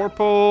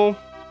Corporal,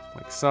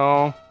 like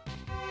so.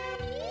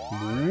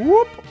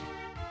 Whoop!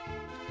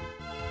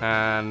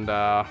 And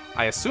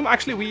I assume,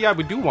 actually,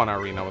 we do want an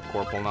arena with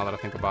Corporal now that I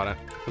think about it.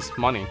 It's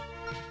money.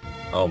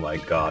 Oh my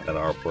god, that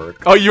artwork.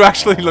 Oh, you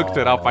actually looked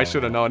it up. I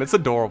should have known. It's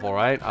adorable,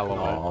 right? I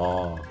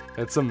love it.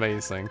 It's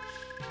amazing.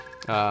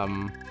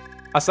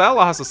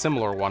 Asaela has a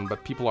similar one,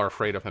 but people are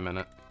afraid of him in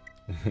it.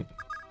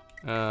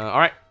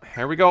 Alright,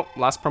 here we go.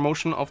 Last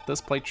promotion of this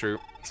playthrough.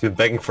 He's been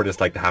begging for this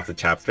like half the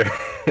chapter.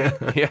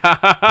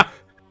 Yeah.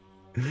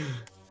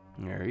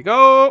 There you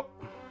go.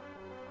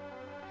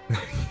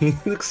 He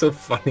looks so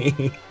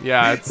funny.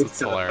 Yeah, it's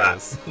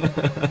hilarious.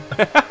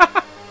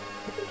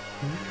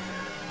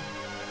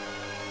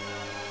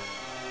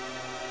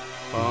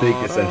 Big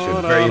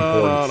ascension, very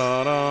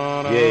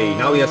important. Yay,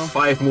 now he has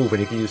 5 move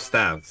and he can use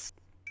staves.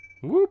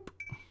 Whoop.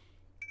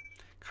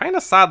 Kind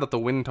of sad that the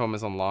Wind Tome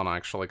is on Lana,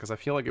 actually, because I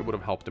feel like it would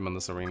have helped him in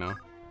this arena.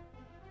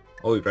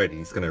 Oh, right,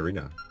 he's gonna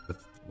arena.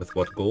 With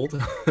what gold?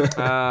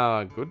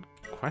 Good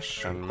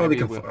question. Probably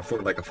can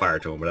afford like a Fire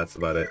Tome, but that's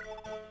about it.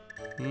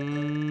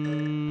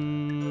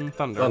 Thunder.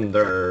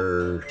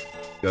 Thunder.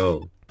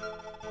 Go.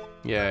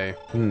 Yay.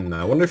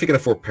 I wonder if he can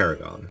afford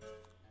Paragon.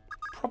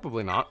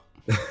 Probably not.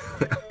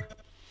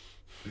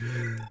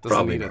 Doesn't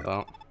Probably need not. it,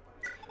 though.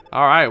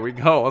 Alright, we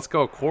go. Let's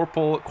go.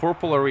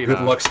 Corporal Arena.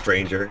 Good luck,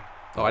 stranger.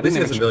 Oh, I this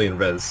didn't has even... a million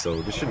res,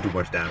 so this shouldn't do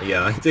much damage.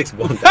 Yeah, it takes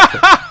 1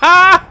 damage.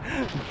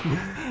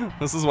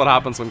 This is what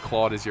happens when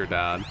Claude is your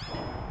dad.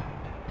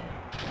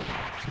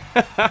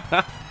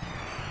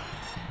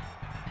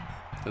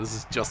 This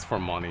is just for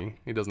money.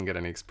 He doesn't get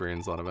any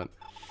experience out of it.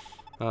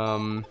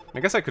 I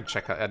guess I could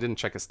check... I didn't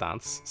check his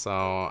stats.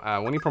 So,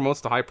 when he promotes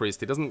to High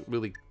Priest, he doesn't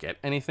really get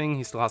anything.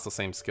 He still has the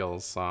same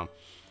skills, so...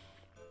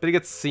 But he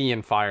gets Sea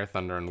and Fire,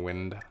 Thunder, and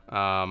Wind.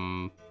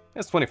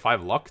 It's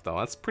 25 luck, though.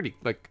 That's pretty,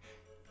 like...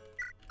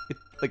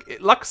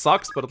 luck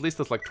sucks, but at least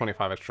it's like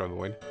 25 extra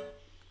void.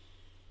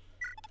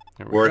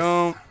 Here we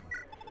go.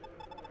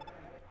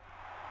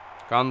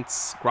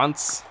 Grunts.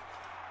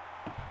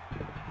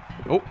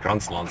 Oh.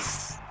 Grunts.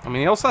 I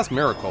mean, he also has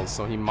miracles,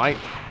 so he might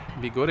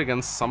be good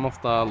against some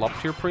of the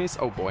Lop-tier priests.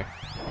 Oh boy.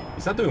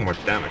 He's not doing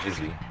much damage, is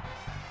he?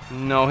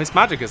 No, his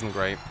magic isn't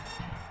great.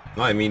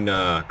 No, I mean,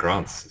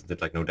 Grunts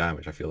did like no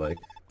damage, I feel like.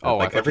 Oh,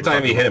 like every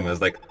time he hit him, I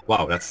was like,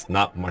 wow, that's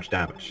not much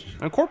damage.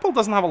 And Corporal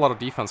doesn't have a lot of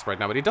defense right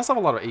now, but he does have a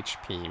lot of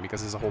HP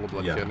because he's a Holy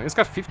Blood kid. And he's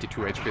got 52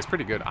 HP, it's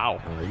pretty good.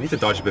 Ow. You need to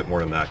dodge a bit more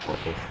than that,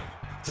 Corporal.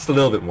 Just a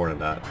little bit more than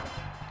that.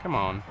 Come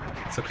on.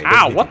 It's okay.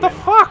 Ow, what the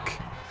fuck?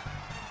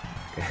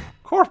 Okay.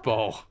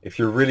 Corporal! If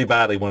you really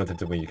badly wanted him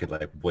to win, you could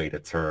like wait a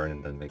turn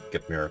and then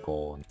get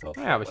Miracle and stuff.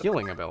 I have a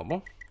healing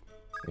available.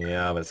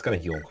 Yeah, but it's gonna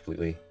heal him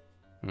completely.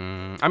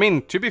 I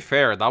mean, to be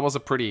fair, that was a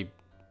pretty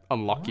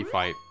unlucky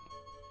fight.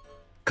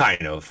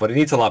 Kind of, but it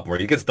needs a lot more.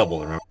 He gets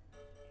double, remember?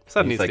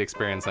 Seb needs the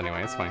experience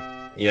anyway, it's fine.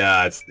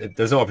 Yeah,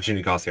 there's no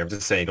opportunity cost here. I'm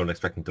just saying, don't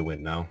expect him to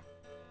win now.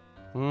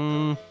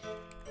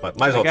 But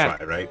might as well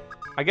try, right?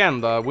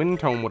 Again, the wind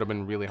tome would have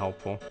been really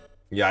helpful.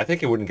 Yeah, I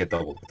think it wouldn't get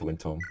doubled with the wind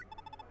tome.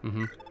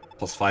 Mm-hmm.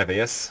 Plus 5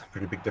 AS,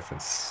 pretty big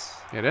difference.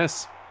 It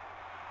is.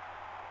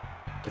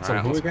 It's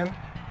on who again?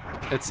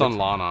 It's on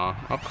Lana.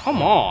 Oh,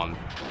 come on.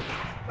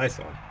 Nice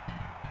one.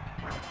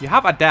 You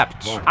have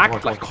Adept.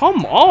 Act like,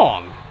 come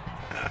on!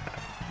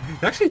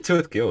 Actually 2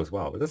 at Gil as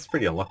well, but that's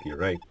pretty unlucky,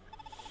 right?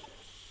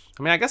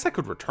 I mean, I guess I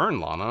could return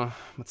Lana,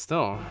 but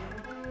still.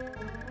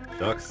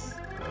 Shucks.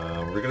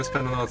 We're gonna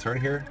spend another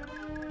turn here?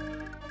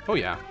 Oh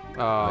yeah.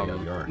 Yeah,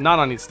 we are.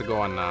 Nana needs to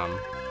go on,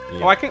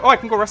 yeah. Oh, I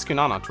can go rescue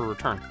Nana to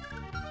return.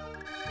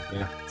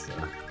 Yeah, it's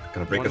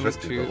gonna break his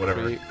rescue, but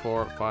whatever. 1, 2, 3,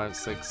 4, 5,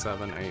 6,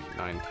 7, 8,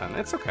 9, 10.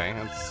 It's okay.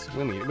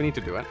 We need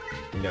to do it.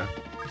 Yeah.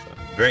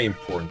 So, very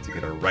important to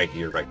get her right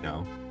here, right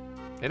now.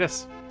 It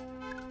is.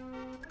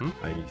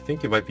 I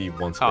think you might be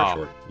one square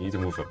short. You need to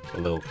move up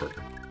a little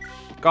further.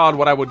 God,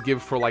 what I would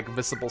give for like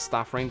visible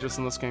staff ranges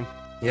in this game.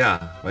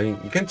 Yeah, I mean,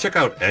 you can check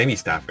out enemy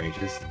staff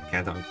ranges. You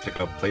can't check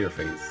out player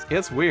phase.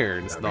 It's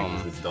weird. It's dumb.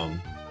 It's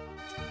dumb.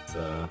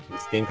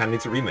 This game kind of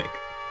needs a remake.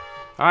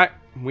 Alright,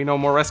 we know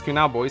more rescue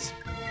now, boys.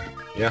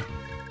 Yeah.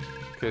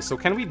 Okay, so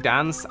can we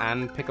dance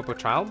and pick up a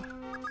child?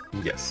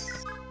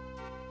 Yes.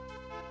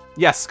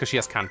 Yes, because she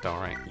has Kanto,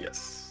 right?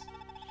 Yes.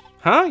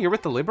 Huh? You're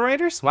with the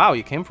Liberators? Wow,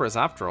 you came for us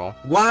after all.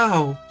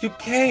 Wow, you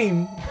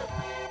came!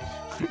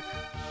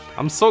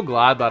 I'm so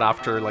glad that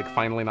after like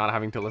finally not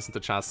having to listen to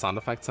Chaz's sound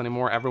effects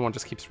anymore, everyone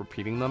just keeps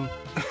repeating them.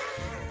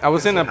 I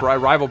was in a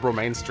rival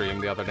Bromain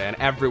stream the other day and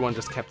everyone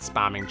just kept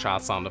spamming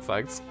Chaz sound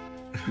effects.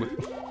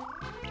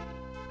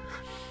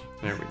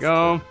 There we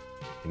go.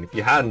 And if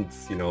you hadn't,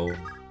 you know,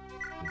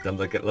 done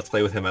like Let's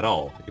Play with him at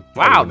all.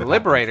 Wow, the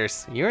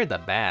Liberators. You're the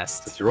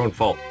best. It's your own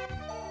fault.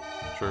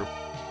 True.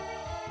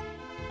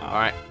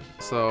 Alright,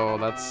 so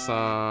that's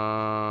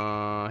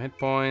hit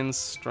points,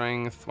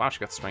 strength. Wow, she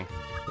got strength.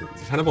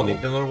 Does Hannibal need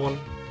another one?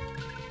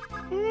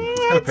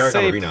 I'd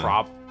say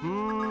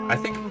I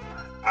think,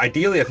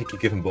 ideally, I think you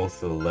give him both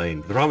to the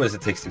lane. The problem is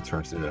it takes 2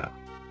 turns to do that.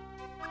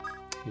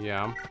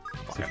 Yeah.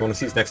 So if you want to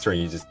see his next turn,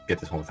 you just get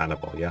this one with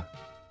Hannibal, yeah?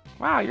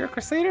 Wow, you're a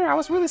Crusader? I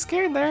was really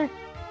scared there.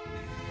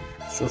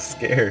 So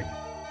scared.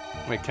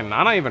 Wait, can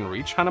Nana even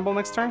reach Hannibal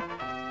next turn?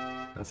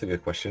 That's a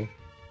good question.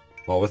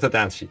 Well, with the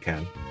dance, she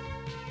can.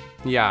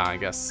 Yeah, I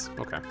guess.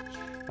 Okay.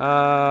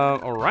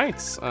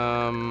 Alright.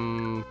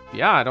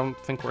 Yeah, I don't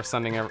think we're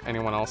sending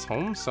anyone else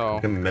home, so...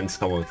 You can mend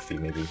someone with Fee,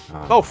 maybe.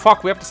 Oh,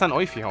 fuck, we have to send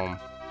Oifi home.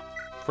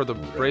 For the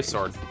Brave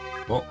Sword.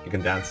 Well, you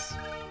can dance.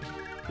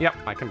 Yep,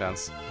 I can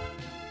dance.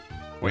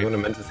 Wait. You want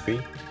to mend with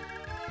Fee?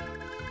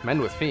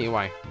 Mend with Fee?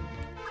 Why?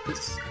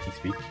 Because he's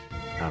Fee.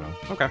 I don't know.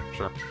 Okay,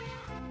 sure.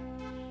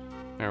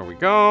 There we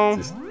go.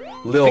 Just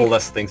little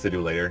less things to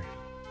do later.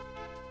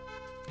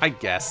 I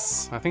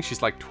guess. I think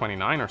she's like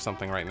 29 or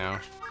something right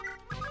now.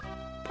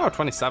 Oh,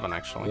 27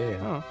 actually. Yeah,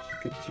 Oh.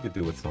 She could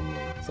do with some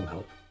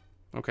help.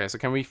 Okay, so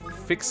can we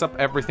fix up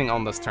everything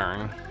on this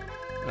turn?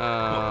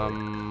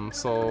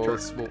 So Sure.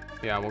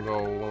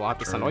 we'll have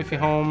to send Oifi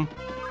home.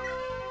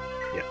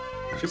 Yeah,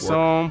 should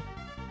so work.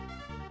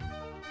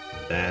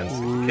 Dance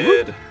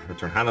kid,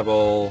 return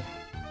Hannibal.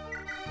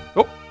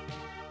 Oh,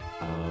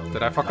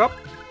 did I fuck up?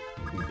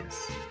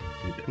 Yes,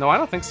 you did. No, I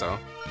don't think so.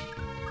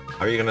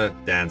 How are you gonna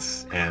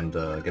dance and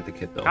get the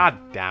kid though? God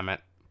damn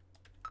it.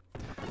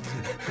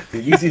 The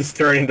easiest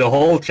turn in the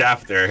whole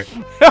chapter.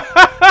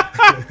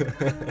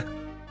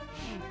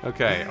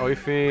 Okay,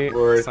 Oifi.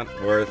 Worth.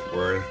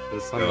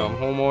 Let's Send go. them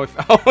home,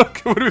 Oifi. Oh,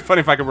 it would be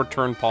funny if I could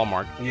return Paul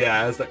Mark.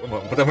 Yeah, it's like,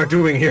 what am I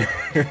doing here?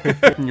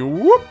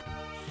 Whoop.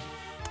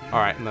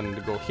 Alright, and then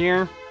to go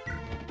here.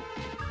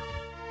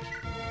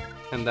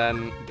 And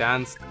then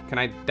dance. Can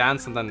I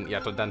dance and then,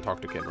 then talk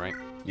to kid, right?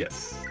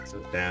 Yes. So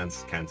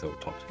dance, Kanto,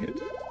 talk to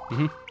kid.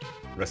 Mm-hmm.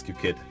 Rescue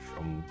kid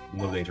from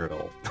no danger at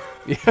all.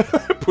 Yeah,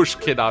 push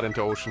kid out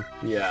into ocean.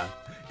 Yeah.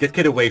 Get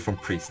kid away from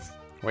priests.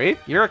 Wait,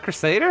 you're a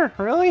Crusader?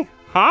 Really?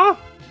 Huh?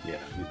 Yeah.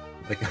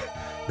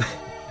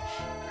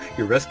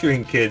 You're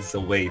rescuing kids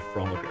away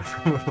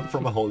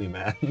from a holy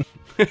man.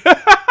 There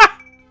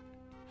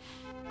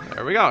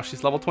we go.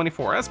 She's level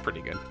 24. That's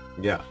pretty good.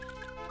 Yeah.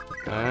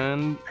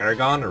 And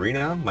Paragon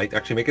Arena might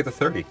actually make it to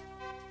 30.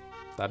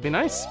 that'd be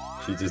nice.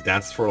 She just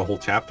dances for a whole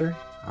chapter?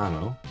 I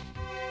don't know.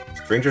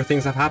 Stranger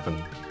things have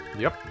happened.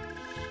 Yep.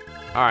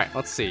 Alright,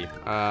 let's see.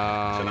 Shut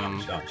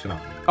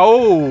up.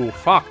 Oh,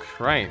 fuck.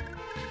 Right.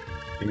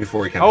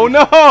 Before we can. Oh,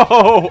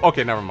 no!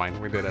 Okay, never mind.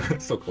 We did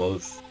it. So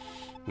close.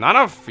 None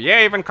of you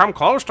even come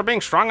close to being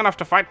strong enough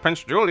to fight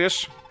Prince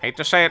Julius. Hate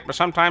to say it, but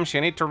sometimes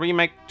you need to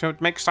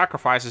make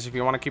sacrifices if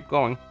you want to keep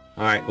going.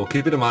 Alright, we'll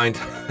keep it in mind.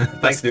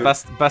 Thanks, dude.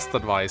 Best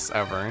advice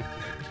ever.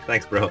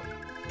 Thanks, bro.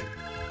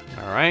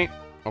 Alright.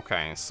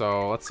 Okay,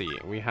 so let's see.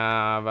 We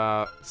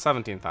have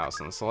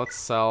 17,000. So let's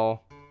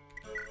sell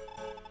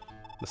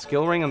the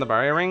skill ring and the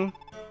barrier ring.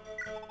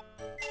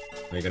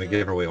 Are you gonna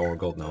give away all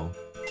gold now?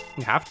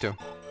 You have to.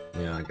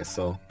 Yeah, I guess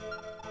so.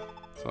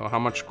 So how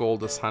much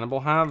gold does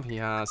Hannibal have? He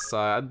has...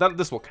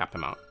 this will cap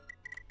him out.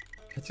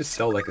 Can't you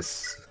sell like a...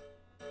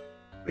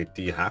 Wait,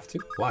 do you have to?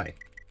 Why?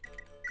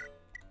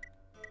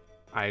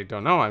 I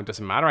don't know. It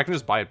doesn't matter. I can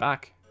just buy it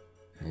back.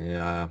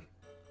 Yeah.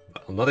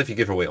 Not if you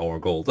give away all our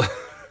gold.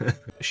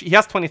 He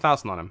has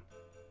 20,000 on him.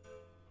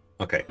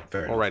 Okay,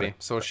 fair enough. Already.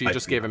 So she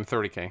just gave him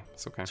 30k.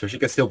 It's okay. So she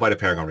can still buy the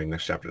Paragon ring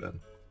next chapter then.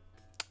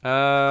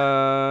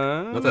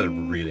 Not that it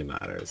really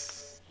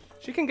matters.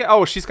 She can get...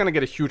 Oh, she's gonna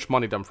get a huge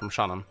money dump from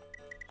Shannon.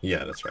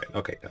 Yeah, that's right.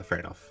 Okay, fair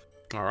enough.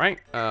 Alright,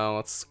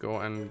 let's go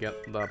and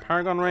get the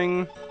Paragon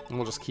ring. And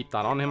we'll just keep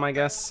that on him, I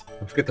guess.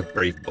 Don't forget the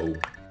Brave Bow.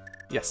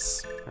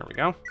 Yes, there we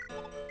go.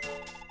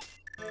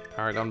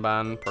 Paragon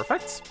band,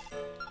 perfect.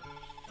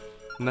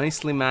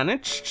 Nicely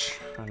managed.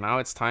 And now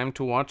it's time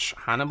to watch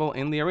Hannibal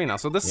in the arena.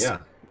 So this... Yeah.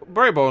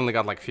 Brave Bow only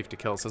got like 50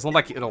 kills. It's not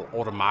like it'll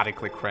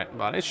automatically crit,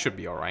 but it should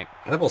be alright.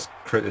 Hannibal's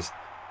crit is...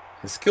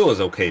 His skill is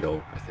okay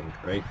though, I think,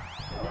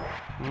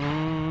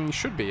 right?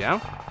 Should be, yeah.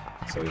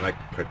 So he might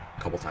crit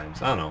a couple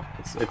times. I don't know.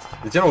 It's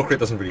the general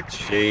crit doesn't really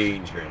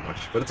change very much,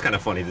 but it's kind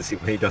of funny to see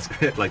when he does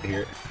crit, like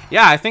here.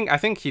 Yeah, I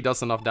think he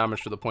does enough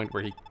damage to the point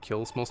where he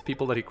kills most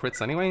people that he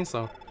crits anyway.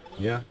 So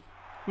yeah,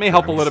 may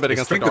help a little bit his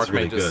against the dark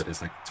really mages. Good.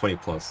 It's like 20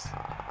 plus.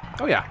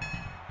 Oh yeah.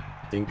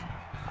 I think.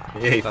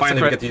 Hey,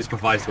 finally we get to use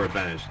provides to our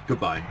advantage.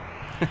 Goodbye.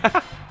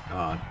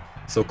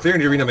 So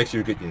clearing the arena makes you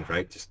a good unit,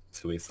 right? Just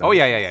to waste time. Oh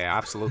yeah,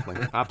 absolutely,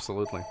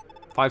 absolutely.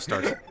 5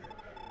 stars.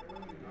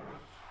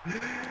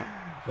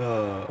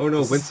 Oh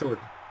no, wind sword.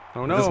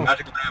 Oh no. This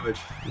magical damage.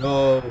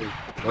 No.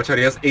 Watch out,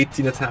 he has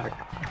 18 attack.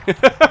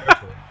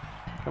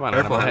 Come on,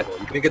 Careful, Hannibal.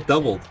 You're gonna get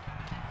doubled.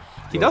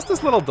 He does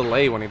this little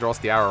delay when he draws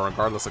the arrow,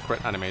 regardless of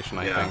crit animation,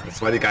 I think.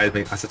 That's why the guy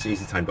has such an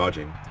easy time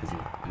dodging.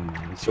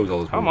 He shows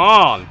all his Come moves.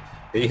 on!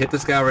 Did you hit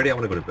this guy already? I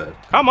want to go to bed.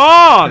 Come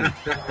on!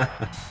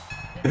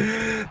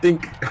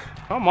 Think.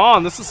 Come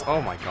on, this is...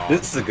 Oh my god.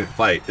 This is a good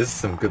fight. This is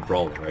some good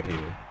brawling right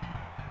here.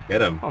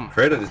 Get him.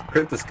 Crit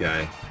this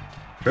guy.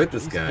 Crit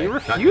this guy. He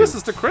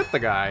refuses to crit the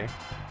guy.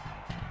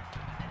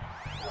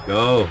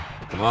 Go.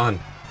 Come on.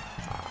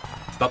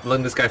 Stop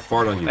letting this guy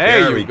fart on you.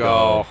 There we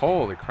go.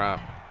 Holy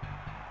crap.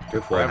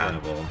 Good for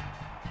Hannibal.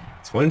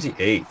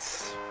 28.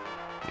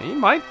 He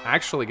might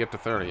actually get to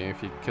 30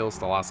 if he kills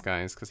the last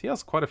guys, because he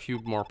has quite a few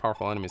more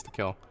powerful enemies to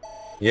kill.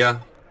 Yeah.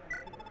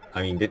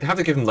 I mean, they'd have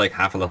to give him like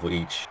half a level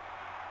each,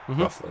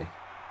 roughly.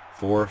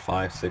 4,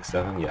 5, 6,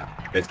 7. Yeah,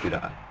 basically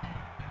that.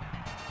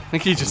 I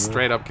think he just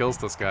straight up kills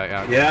this guy.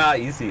 Yeah. Yeah,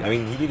 easy. I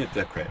mean, he needed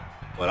the crit,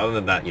 but other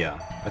than that, yeah,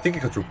 I think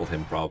he quadrupled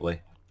him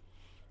probably.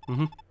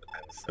 I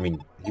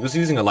mean, he was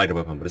using a lighter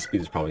weapon, but his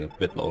speed is probably a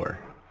bit lower.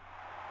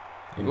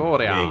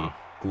 Gloria. Hey,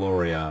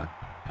 Gloria.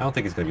 I don't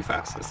think he's gonna be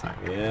fast this time.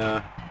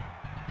 Yeah.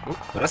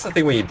 But that's the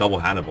thing when you double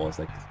Hannibal. It's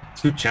like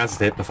 2 chances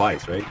to hit the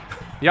fights, right?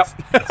 Yep.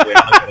 That's the way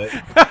I look at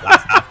it.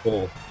 Last half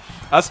goal.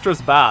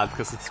 Astra's bad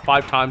because it's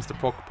 5 times to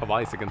proc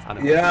Pavice against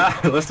Hannibal. Yeah,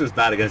 Lester's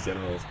bad against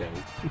generals, guys.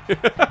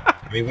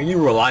 I mean, when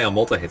you rely on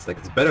multi-hits, like,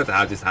 it's better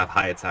to just have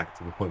high attack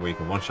to the point where you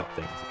can one-shot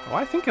things. Oh,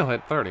 I think he'll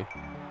hit 30.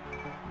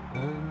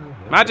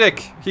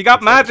 Magic! He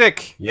got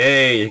magic!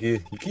 Yay! You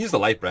can use the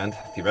light brand,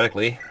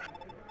 theoretically.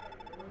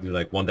 Do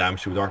like 1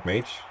 damage to a Dark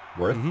Mage.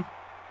 Worth. Oh,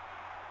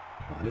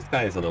 this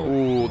guy is a little...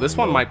 Ooh, this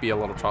one might be a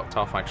little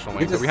tough,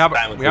 actually. We have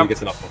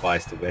gets enough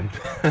Pavice to win.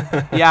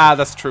 Yeah,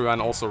 that's true,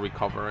 and also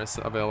Recover is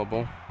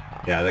available.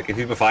 Yeah, like if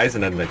he Pavice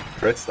and then like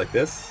crits like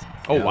this.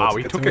 Oh yeah, wow,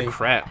 he took a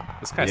crit.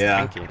 This guy's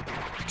tanky.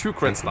 2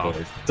 crits though.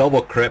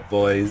 Double crit,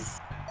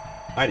 boys.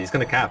 Alright, he's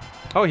gonna cap.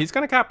 Oh, he's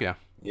gonna cap, yeah.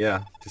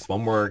 Yeah, just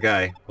one more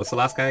guy. What's the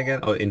last guy again?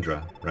 Oh,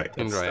 Indra. Right.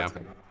 Indra, yeah.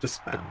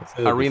 Just spam.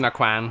 Arena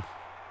Quan.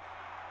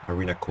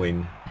 Arena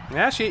Queen.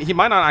 Yeah, he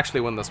might not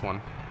actually win this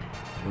one.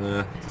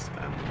 Just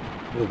spam.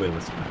 A little bit of a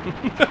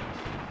spam.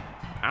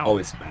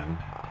 Always spam.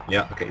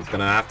 Yeah, okay, he's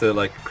gonna have to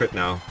like crit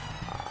now.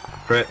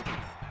 Crit.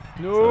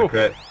 No.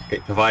 Crit. Okay,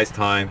 Pavice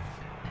time.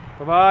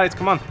 Pavice,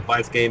 come on.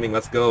 Pavice gaming,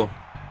 let's go.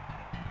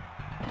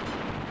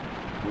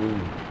 Ooh.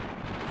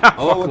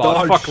 Oh,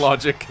 dodge. Fuck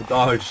logic.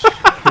 Dodge.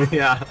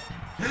 Yeah.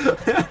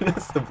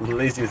 That's the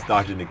laziest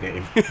dodge in the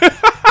game.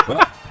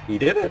 Well, he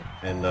did it.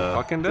 And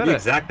fucking did the it.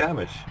 exact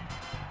damage.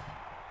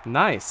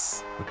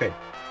 Nice. Okay.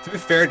 To be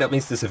fair, that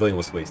means the civilian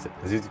was wasted.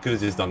 Because he could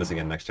have just done this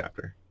again next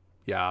chapter.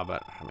 Yeah,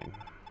 but, I mean...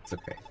 It's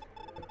okay.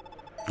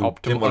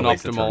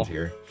 Optimal.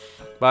 Here.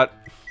 But,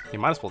 you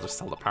might as well just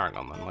sell the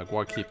Paragon then. Like,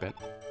 why keep it?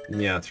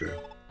 Yeah, true.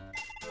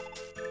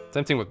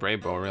 Same thing with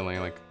Brave Bow, really.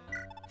 Like,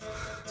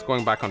 it's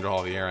going back under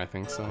all the air, I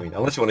think, so... I mean,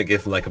 unless you want to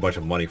give him, like, a bunch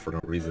of money for no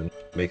reason.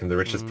 Make him the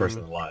richest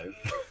person alive.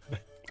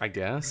 I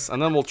guess.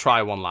 And then we'll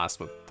try one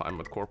last time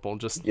with Corporal.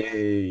 Just...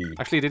 Yay!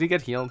 Actually, did he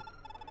get healed?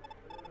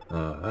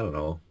 I don't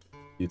know.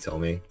 You tell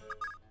me.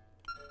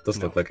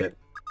 Doesn't look like it.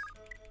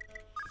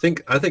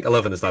 I think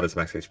 11 is not his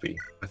max HP.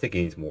 I think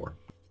he needs more.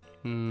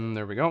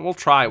 There we go. We'll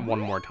try it one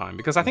more time.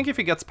 Because I think if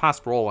he gets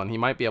past Roland, he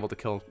might be able to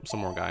kill some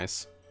more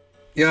guys.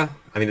 Yeah.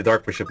 I mean, the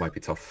Dark Bishop might be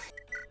tough.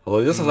 Although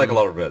he does have like a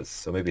lot of res,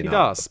 so maybe not. He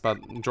does,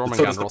 but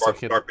Jormungandr also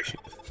hit. Dark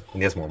Bishop.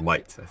 And he has more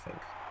might, I think.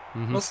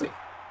 We'll see.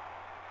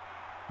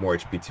 more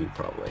HP too,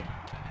 probably.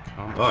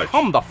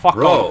 Come the fuck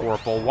on,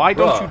 Corporal. Why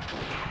don't you...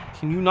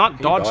 Can you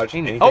not dodge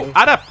anything? Oh,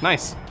 Adept!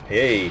 Nice.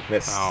 Hey,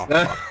 miss. Oh,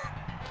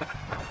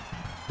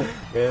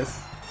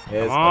 Miss.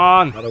 Come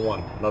on. Another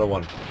one. Another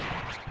one.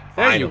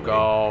 There Finally. you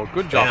go.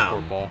 Good job,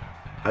 Corporal.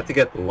 I had to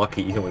get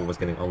lucky even when he was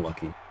getting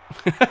unlucky.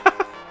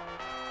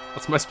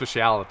 That's my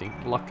speciality.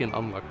 Luck and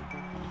unluck.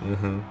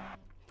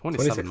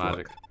 27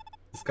 magic. Luck.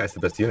 This guy's the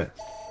best unit.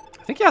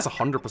 I think he has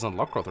 100%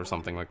 luck growth or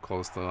something like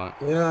close to that.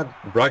 Yeah,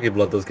 Bragi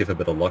Blood does give a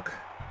bit of luck.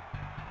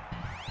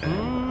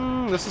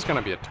 This is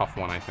gonna be a tough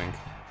one, I think.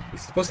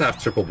 He's supposed to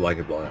have triple Black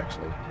Blood,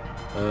 actually.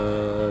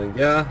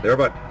 Yeah, they're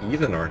about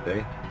even, aren't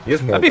they? He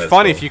has more. That'd be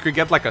funny if you could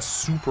get like a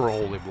super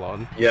holy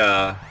blood.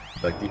 Yeah,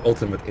 like the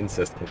ultimate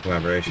incest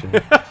collaboration.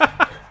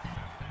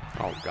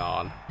 Oh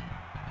god.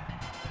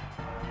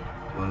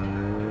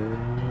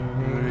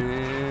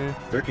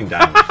 13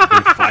 damage.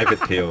 5 it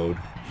KO'd.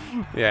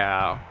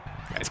 Yeah.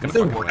 He's gonna Is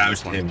there fucking more win damage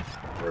this to one. him?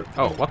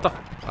 Oh, what the?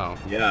 Oh.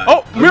 Yeah.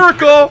 Oh,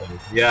 miracle!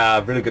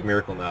 Yeah, really good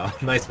miracle now.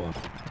 Nice one.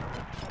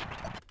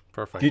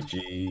 Perfect.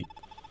 GG.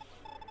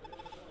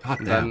 God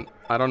damn. Then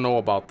I don't know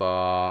about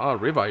the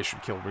Riva. You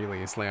should kill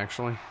really easily,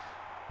 actually.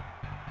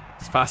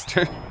 It's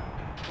faster.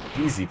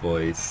 Easy,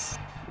 boys.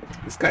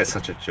 This guy is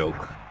such a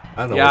joke.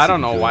 I don't know. Yeah, I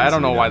don't know why. I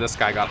don't know why this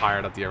guy got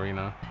hired at the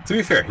arena. To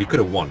be fair, he could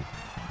have won.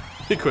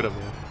 He could have.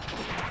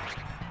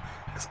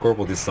 Because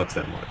Corporal just sucks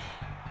that much.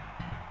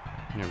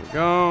 Here we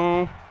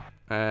go.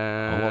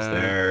 And... Almost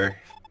there.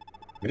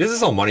 I mean, this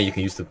is all money you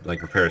can use to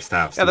like repair his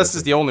staff. Yeah, this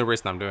is the only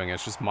reason I'm doing it.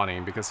 It's just money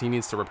because he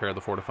needs to repair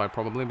the fortify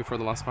probably before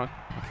the last part.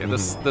 Okay,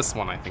 this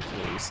one I think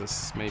he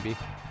loses maybe.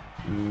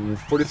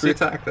 43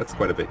 attack. That's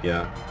quite a bit.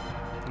 Yeah.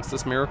 Is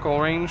this miracle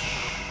range?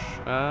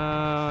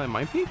 It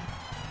might be. It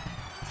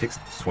takes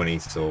 20,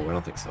 so I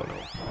don't think so. No.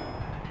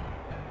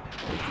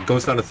 It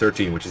goes down to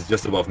 13, which is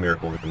just above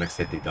miracle. With the next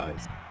hit, he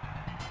dies.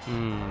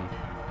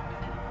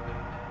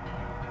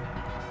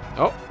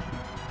 Oh,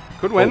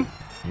 could win.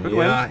 Good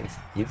win. Yeah,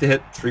 you need to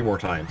hit 3 more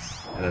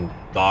times and then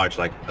dodge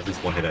like at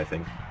least 1 hit, I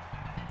think.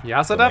 He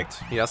has so,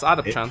 adept. Like, he has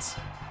adept chance.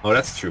 Oh,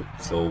 that's true.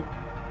 So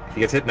if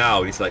he gets hit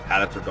now, he's like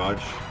adept or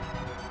dodge.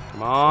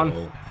 Come on.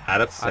 So,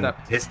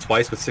 adept hits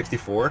twice with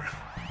 64.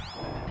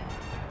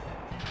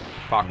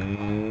 Fuck.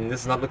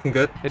 This is not looking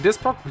good. It did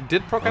proc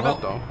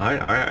adept though.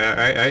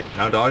 Alright.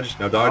 Now dodge.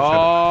 Now dodge.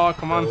 Oh,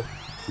 come on.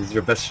 This is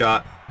your best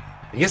shot.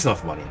 He has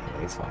enough money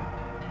anyway. It's fine.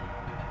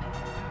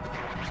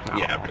 No.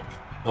 Yeah.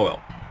 Oh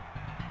well.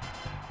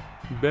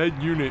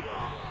 Bad unit.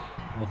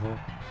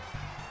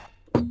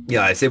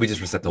 Yeah, I say we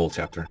just reset the whole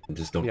chapter and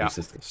just don't use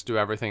this. Just do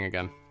everything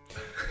again.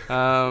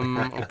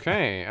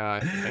 Okay, I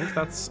think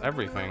that's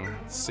everything.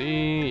 Let's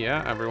see,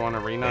 yeah, everyone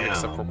arena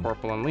except for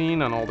Corporal and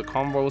Lean, and all the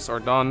combos are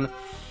done.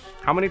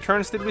 How many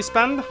turns did we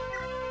spend?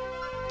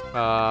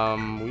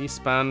 We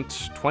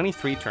spent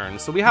 23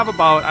 turns. So we have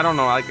about, I don't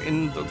know, like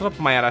in the top of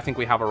my head, I think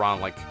we have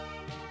around like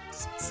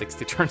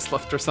 60 turns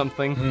left or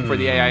something for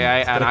the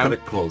AIA, and I'm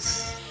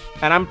close.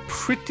 And I'm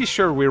pretty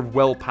sure we're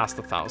well past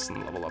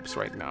 1,000 level ups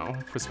right now,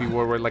 because we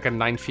were like a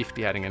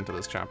 950 heading into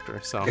this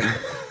chapter. So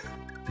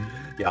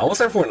yeah,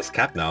 almost everyone is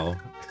capped now,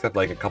 except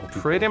like a couple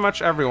people. Pretty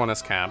much everyone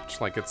is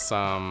capped. Like it's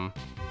that's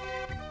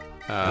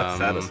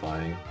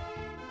satisfying.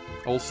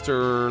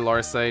 Ulster,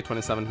 Larse,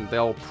 27,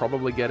 they'll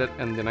probably get it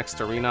in the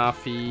next arena.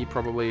 Fee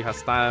probably has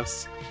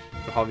staffs.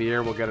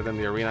 Javier will get it in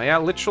the arena. Yeah,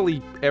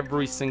 literally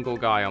every single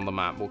guy on the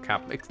map will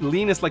cap.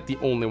 Lean is like the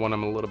only one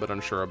I'm a little bit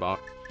unsure about.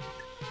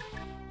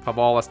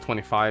 Faval has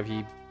 25,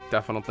 he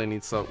definitely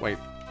needs to... Wait,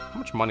 how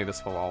much money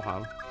does Faval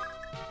have?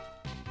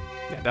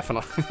 Yeah,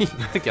 definitely.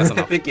 I think he has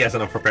enough. I think he has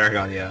enough for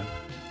Paragon, yeah.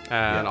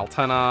 And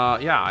Altena,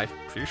 yeah, I'm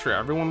pretty sure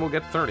everyone will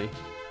get 30.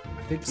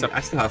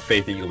 I still have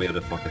faith that you'll be able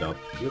to fuck it up.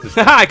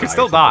 I could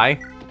still die.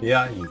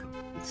 Yeah,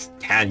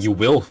 you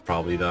will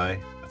probably die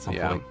at some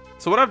point.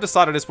 So what I've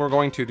decided is we're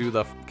going to do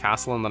the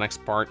castle in the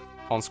next part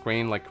on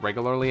screen, like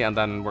regularly, and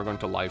then we're going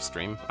to live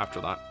stream after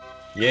that.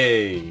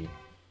 Yay!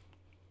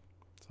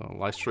 So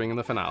live streaming in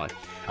the finale.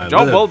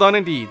 Job well done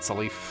indeed,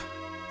 Seliph.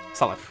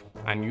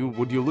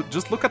 And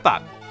just look at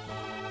that.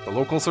 The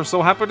locals are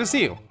so happy to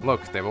see you.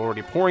 Look, they're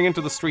already pouring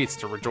into the streets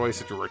to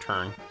rejoice at your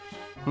return.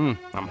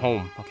 I'm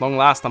home. At long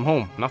last, I'm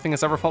home. Nothing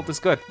has ever felt this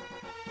good.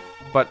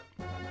 But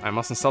I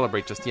mustn't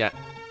celebrate just yet.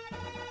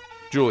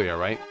 Julia,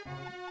 right?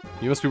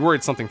 You must be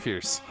worried something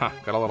fierce. Huh,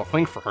 got a little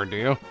thing for her, do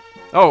you?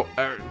 Oh,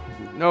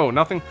 no,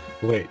 nothing.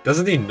 Wait,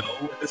 doesn't he know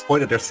at this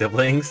point that they're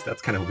siblings?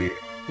 That's kind of weird.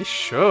 He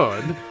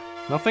should.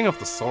 Nothing of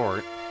the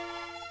sort.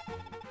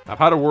 I've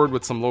had a word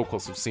with some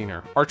locals who've seen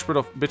her.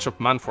 Archbishop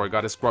Manfoy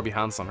got his grubby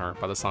hands on her,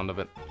 by the sound of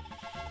it.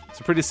 It's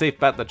a pretty safe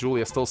bet that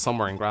Julia's still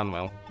somewhere in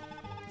Granwell.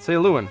 Say,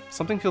 Lewin,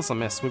 something feels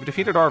amiss. We've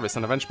defeated Arvis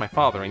and avenged my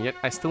father, and yet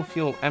I still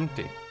feel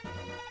empty.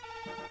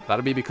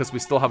 That'll be because we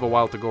still have a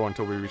while to go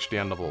until we reach the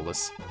end of all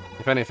this.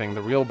 If anything,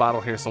 the real battle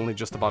here is only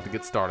just about to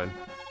get started.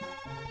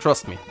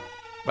 Trust me,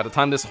 by the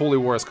time this holy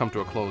war has come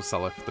to a close,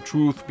 Seliph, the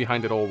truth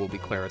behind it all will be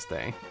clear as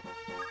day.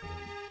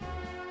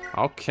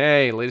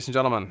 Okay, ladies and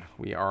gentlemen,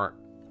 we are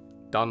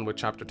done with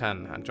Chapter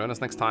 10, and join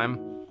us next time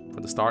for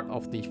the start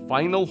of the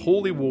final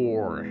Holy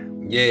War.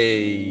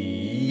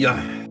 Yay!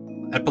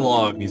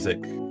 Epilogue music.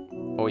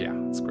 Oh yeah,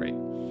 it's great.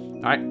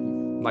 Alright,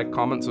 like,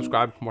 comment,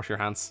 subscribe, wash your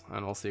hands,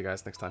 and I'll see you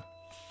guys next time.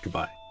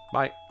 Goodbye.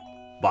 Bye.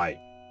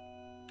 Bye.